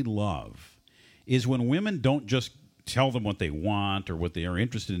really love is when women don't just tell them what they want or what they are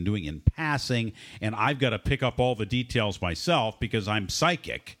interested in doing in passing, and I've got to pick up all the details myself because I'm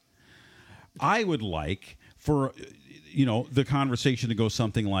psychic. I would like for, the conversation to go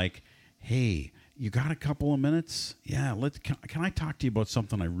something like, hey, you got a couple of minutes? Yeah, can I talk to you about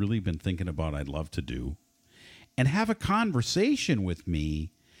something I've really been thinking about I'd love to do? And have a conversation with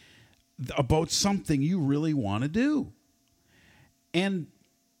me about something you really want to do. And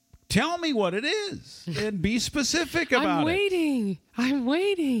tell me what it is. And be specific about it. I'm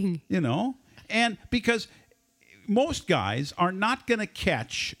waiting. And because most guys are not going to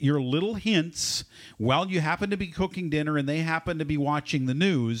catch your little hints while you happen to be cooking dinner and they happen to be watching the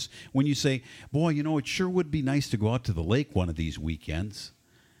news when you say, boy, it sure would be nice to go out to the lake one of these weekends.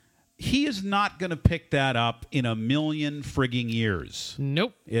 He is not going to pick that up in a million frigging years.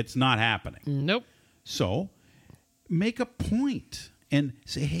 Nope. It's not happening. Nope. So make a point and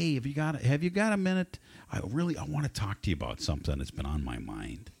say, hey, have you got a minute? I want to talk to you about something that's been on my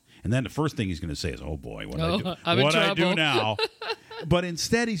mind. And then the first thing he's going to say is, oh, boy, what I do now? But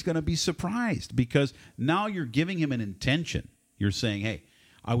instead, he's going to be surprised because now you're giving him an intention. You're saying, hey,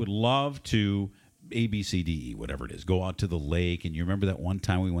 I would love to A, B, C, D, E, whatever it is, go out to the lake. And you remember that one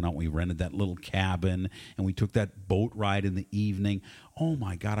time we went out and we rented that little cabin and we took that boat ride in the evening. Oh,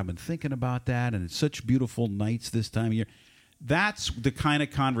 my God, I've been thinking about that. And it's such beautiful nights this time of year. That's the kind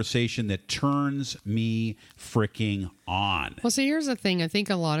of conversation that turns me freaking on. Well, see, here's the thing. I think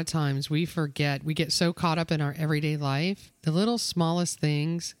a lot of times we forget, we get so caught up in our everyday life, the little smallest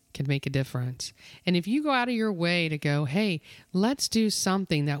things can make a difference. And if you go out of your way to go, hey, let's do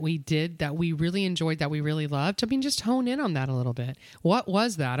something that we did, that we really enjoyed, that we really loved, just hone in on that a little bit. What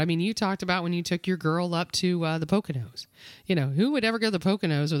was that? You talked about when you took your girl up to the Poconos. Who would ever go to the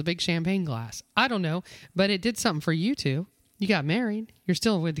Poconos with a big champagne glass? I don't know, but it did something for you two. You got married. You're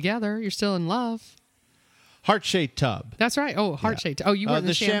still together. You're still in love. Heart-shaped tub. That's right. Oh, heart-shaped. Oh, you were in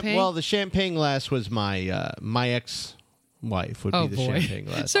the champagne? The champagne glass was my my ex-wife would be the champagne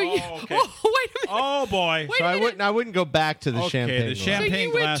glass. So you, okay. wait a minute. Oh, boy. So I wouldn't go back to the champagne the glass. champagne So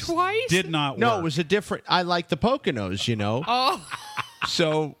you glass went twice? did not work. No, it was a different... I like the Poconos, Oh.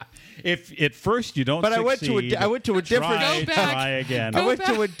 So... If at first you don't But succeed, I went to a different... try again. I went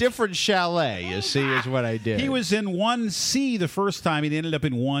to a different chalet, is what I did. He was in 1C the first time. He ended up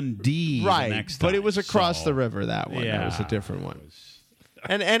in 1D the next time. But it was across the river, that one. That was a different one.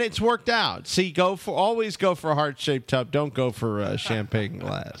 And it's worked out. See, always go for a heart-shaped tub. Don't go for a champagne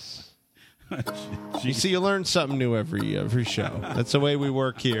glass. You see, you learn something new every show. That's the way we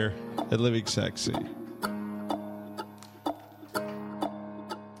work here at Living Sexy.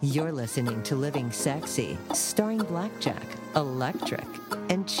 You're listening to Living Sexy, starring Blackjack, Electric,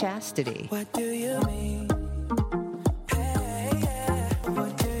 and Chastity. What do you mean? Hey,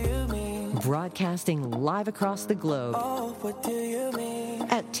 what do you mean? Broadcasting live across the globe. Oh, what do you mean?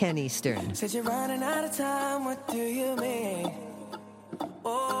 At 10 Eastern. Said you're running out of time, what do you mean?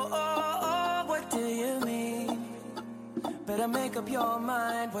 Oh, what do you mean? Better make up your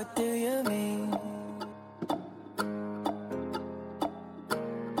mind, what do you mean?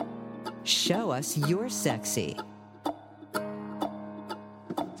 Show us you're sexy.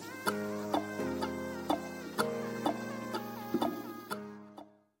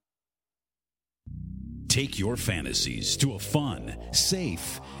 Take your fantasies to a fun,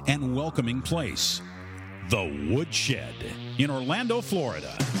 safe, and welcoming place. The Woodshed in Orlando,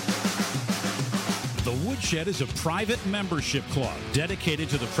 Florida. The Woodshed is a private membership club dedicated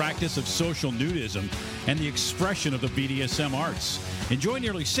to the practice of social nudism and the expression of the BDSM arts. Enjoy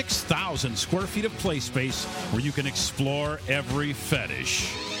nearly 6,000 square feet of play space where you can explore every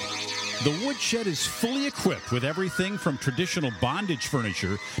fetish. The Woodshed is fully equipped with everything from traditional bondage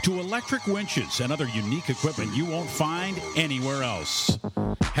furniture to electric winches and other unique equipment you won't find anywhere else.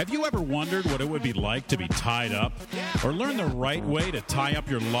 Have you ever wondered what it would be like to be tied up? Or learn the right way to tie up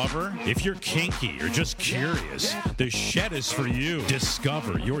your lover? If you're kinky or just curious, the Shed is for you.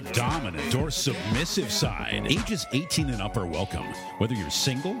 Discover your dominant or submissive side. Ages 18 and up are welcome. Whether you're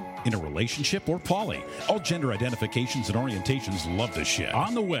single, in a relationship, or poly, all gender identifications and orientations love the Shed.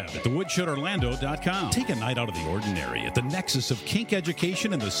 On the web at thewoodshedorlando.com. Take a night out of the ordinary at the nexus of kink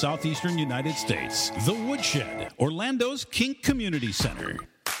education in the southeastern United States. The Woodshed, Orlando's Kink Community Center.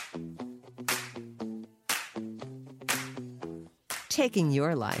 Taking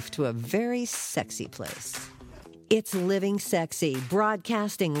your life to a very sexy place. It's Living Sexy,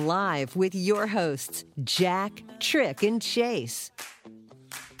 broadcasting live with your hosts, Jack, Trick, and Chase.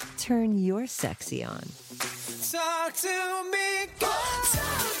 Turn your sexy on. Talk to me, talk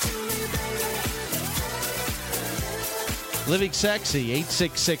to me, baby. Living Sexy,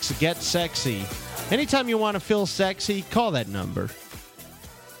 866-GET-SEXY. Anytime you want to feel sexy, call that number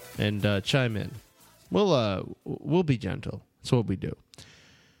and chime in. We'll be gentle. That's what we do.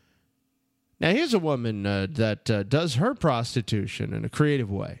 Now, here's a woman that does her prostitution in a creative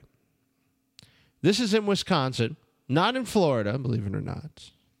way. This is in Wisconsin, not in Florida, believe it or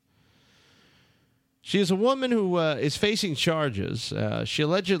not. She is a woman who is facing charges. She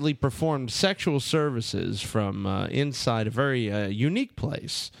allegedly performed sexual services from inside a very unique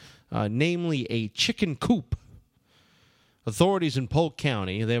place, namely a chicken coop. Authorities in Polk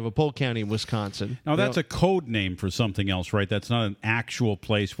County, they have a Polk County in Wisconsin. Now, that's a code name for something else, right? That's not an actual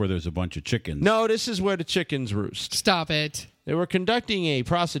place where there's a bunch of chickens. No, this is where the chickens roost. Stop it. They were conducting a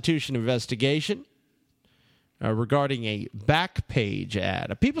prostitution investigation regarding a Backpage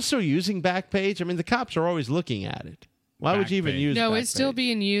ad. Are people still using Backpage? I mean, the cops are always looking at it. Why would you even use No, Backpage? it's still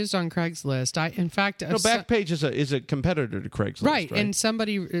being used on Craigslist. Backpage is a competitor to Craigslist, right? And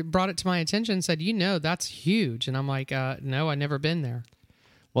somebody brought it to my attention and said, that's huge. And I'm like, no, I've never been there.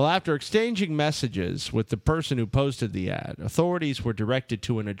 Well, after exchanging messages with the person who posted the ad, authorities were directed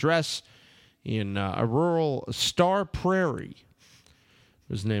to an address in a rural Star Prairie,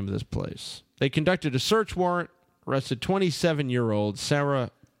 was the name of this place. They conducted a search warrant, arrested 27-year-old Sarah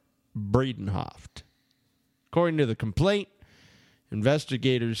Bredenhoft. According to the complaint,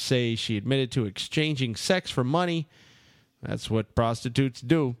 investigators say she admitted to exchanging sex for money. That's what prostitutes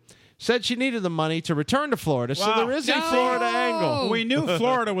do. Said she needed the money to return to Florida, so there is a Florida angle. We knew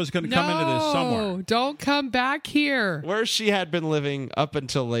Florida was going to come into this somewhere. Don't come back here. Where she had been living up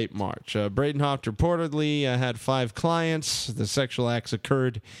until late March. Bredenhoft reportedly had 5 clients. The sexual acts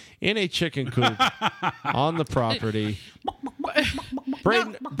occurred in a chicken coop on the property.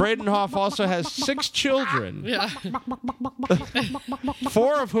 Bredenhoff also has 6 children,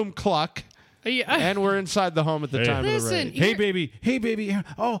 4 of whom cluck. Yeah. And we're inside the home at the time of the raid. Hey, baby.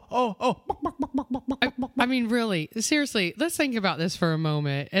 Oh. I mean, really, seriously, let's think about this for a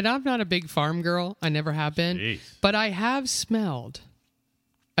moment. And I'm not a big farm girl. I never have been. Jeez. But I have smelled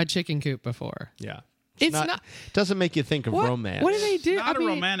a chicken coop before. Yeah. It's not doesn't make you think of romance. What do they do? It's not a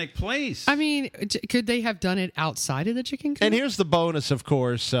romantic place. I mean, could they have done it outside of the chicken coop? And here's the bonus, of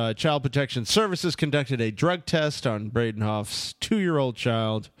course. Child Protection Services conducted a drug test on Bredenhoff's 2-year-old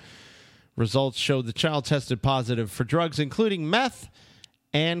child. Results showed the child tested positive for drugs, including meth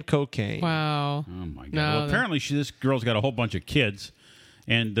and cocaine. Wow. Oh, my God. Well, apparently this girl's got a whole bunch of kids,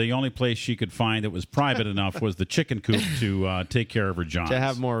 and the only place she could find that was private enough was the chicken coop to take care of her Johns. To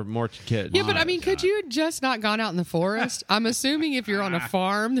have more kids. Yeah, but I mean, could you have just not gone out in the forest? I'm assuming if you're on a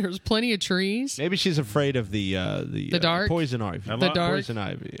farm, there's plenty of trees. Maybe she's afraid of the dark? poison ivy. Poison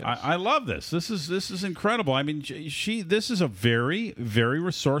ivy. Yes. I love this. This is incredible. I mean, this is a very, very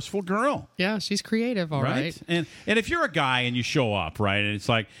resourceful girl. Yeah, she's creative, all right. And if you're a guy and you show up, right, and it's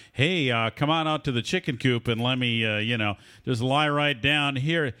like, hey, come on out to the chicken coop and let me, just lie right down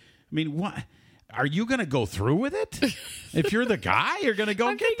here. I mean, what? Are you going to go through with it? If you're the guy, you're going to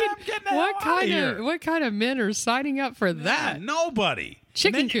go get the hell out of here. What kind of men are signing up for that? Yeah, nobody.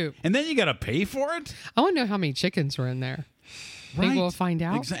 Chicken coop. And then you got to pay for it? I want to know how many chickens were in there. Think we'll find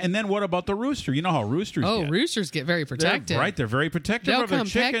out. And then what about the rooster? You know how roosters get. Roosters get very protective. They're very protective They'll of their come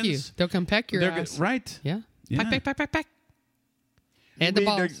chickens. peck you. They'll come peck your ass. Right. Yeah. Yeah. Peck. And the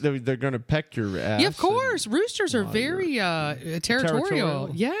balls. They're going to peck your ass. Yeah, of course. Roosters are very territorial.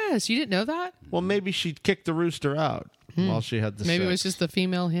 Yes, you didn't know that? Well, maybe she kicked the rooster out while she had the Maybe sex. it was just the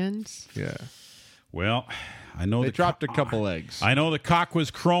female hens. Yeah. Well, I know they dropped a couple eggs. I know the cock was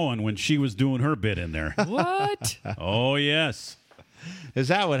crowing when she was doing her bit in there. What? Oh, yes. Is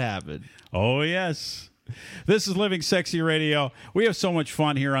that what happened? Oh, yes. This is Living Sexy Radio. We have so much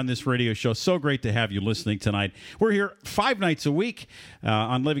fun here on this radio show. So great to have you listening tonight. We're here 5 nights a week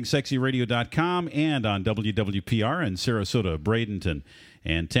on LivingSexyRadio.com and on WWPR in Sarasota, Bradenton,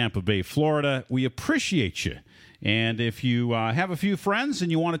 and Tampa Bay, Florida. We appreciate you. And if you have a few friends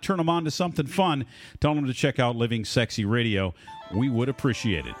and you want to turn them on to something fun, tell them to check out Living Sexy Radio. We would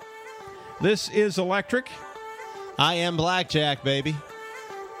appreciate it. This is Electric. I am Blackjack, baby.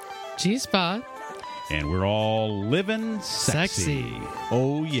 G-Spot. And we're all living sexy.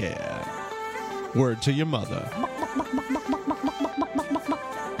 Oh, yeah. Word to your mother.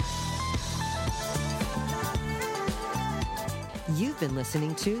 You've been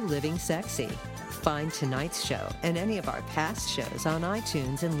listening to Living Sexy. Find tonight's show and any of our past shows on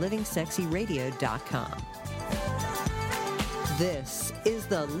iTunes and LivingSexyRadio.com. This is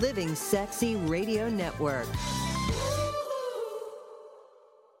the Living Sexy Radio Network.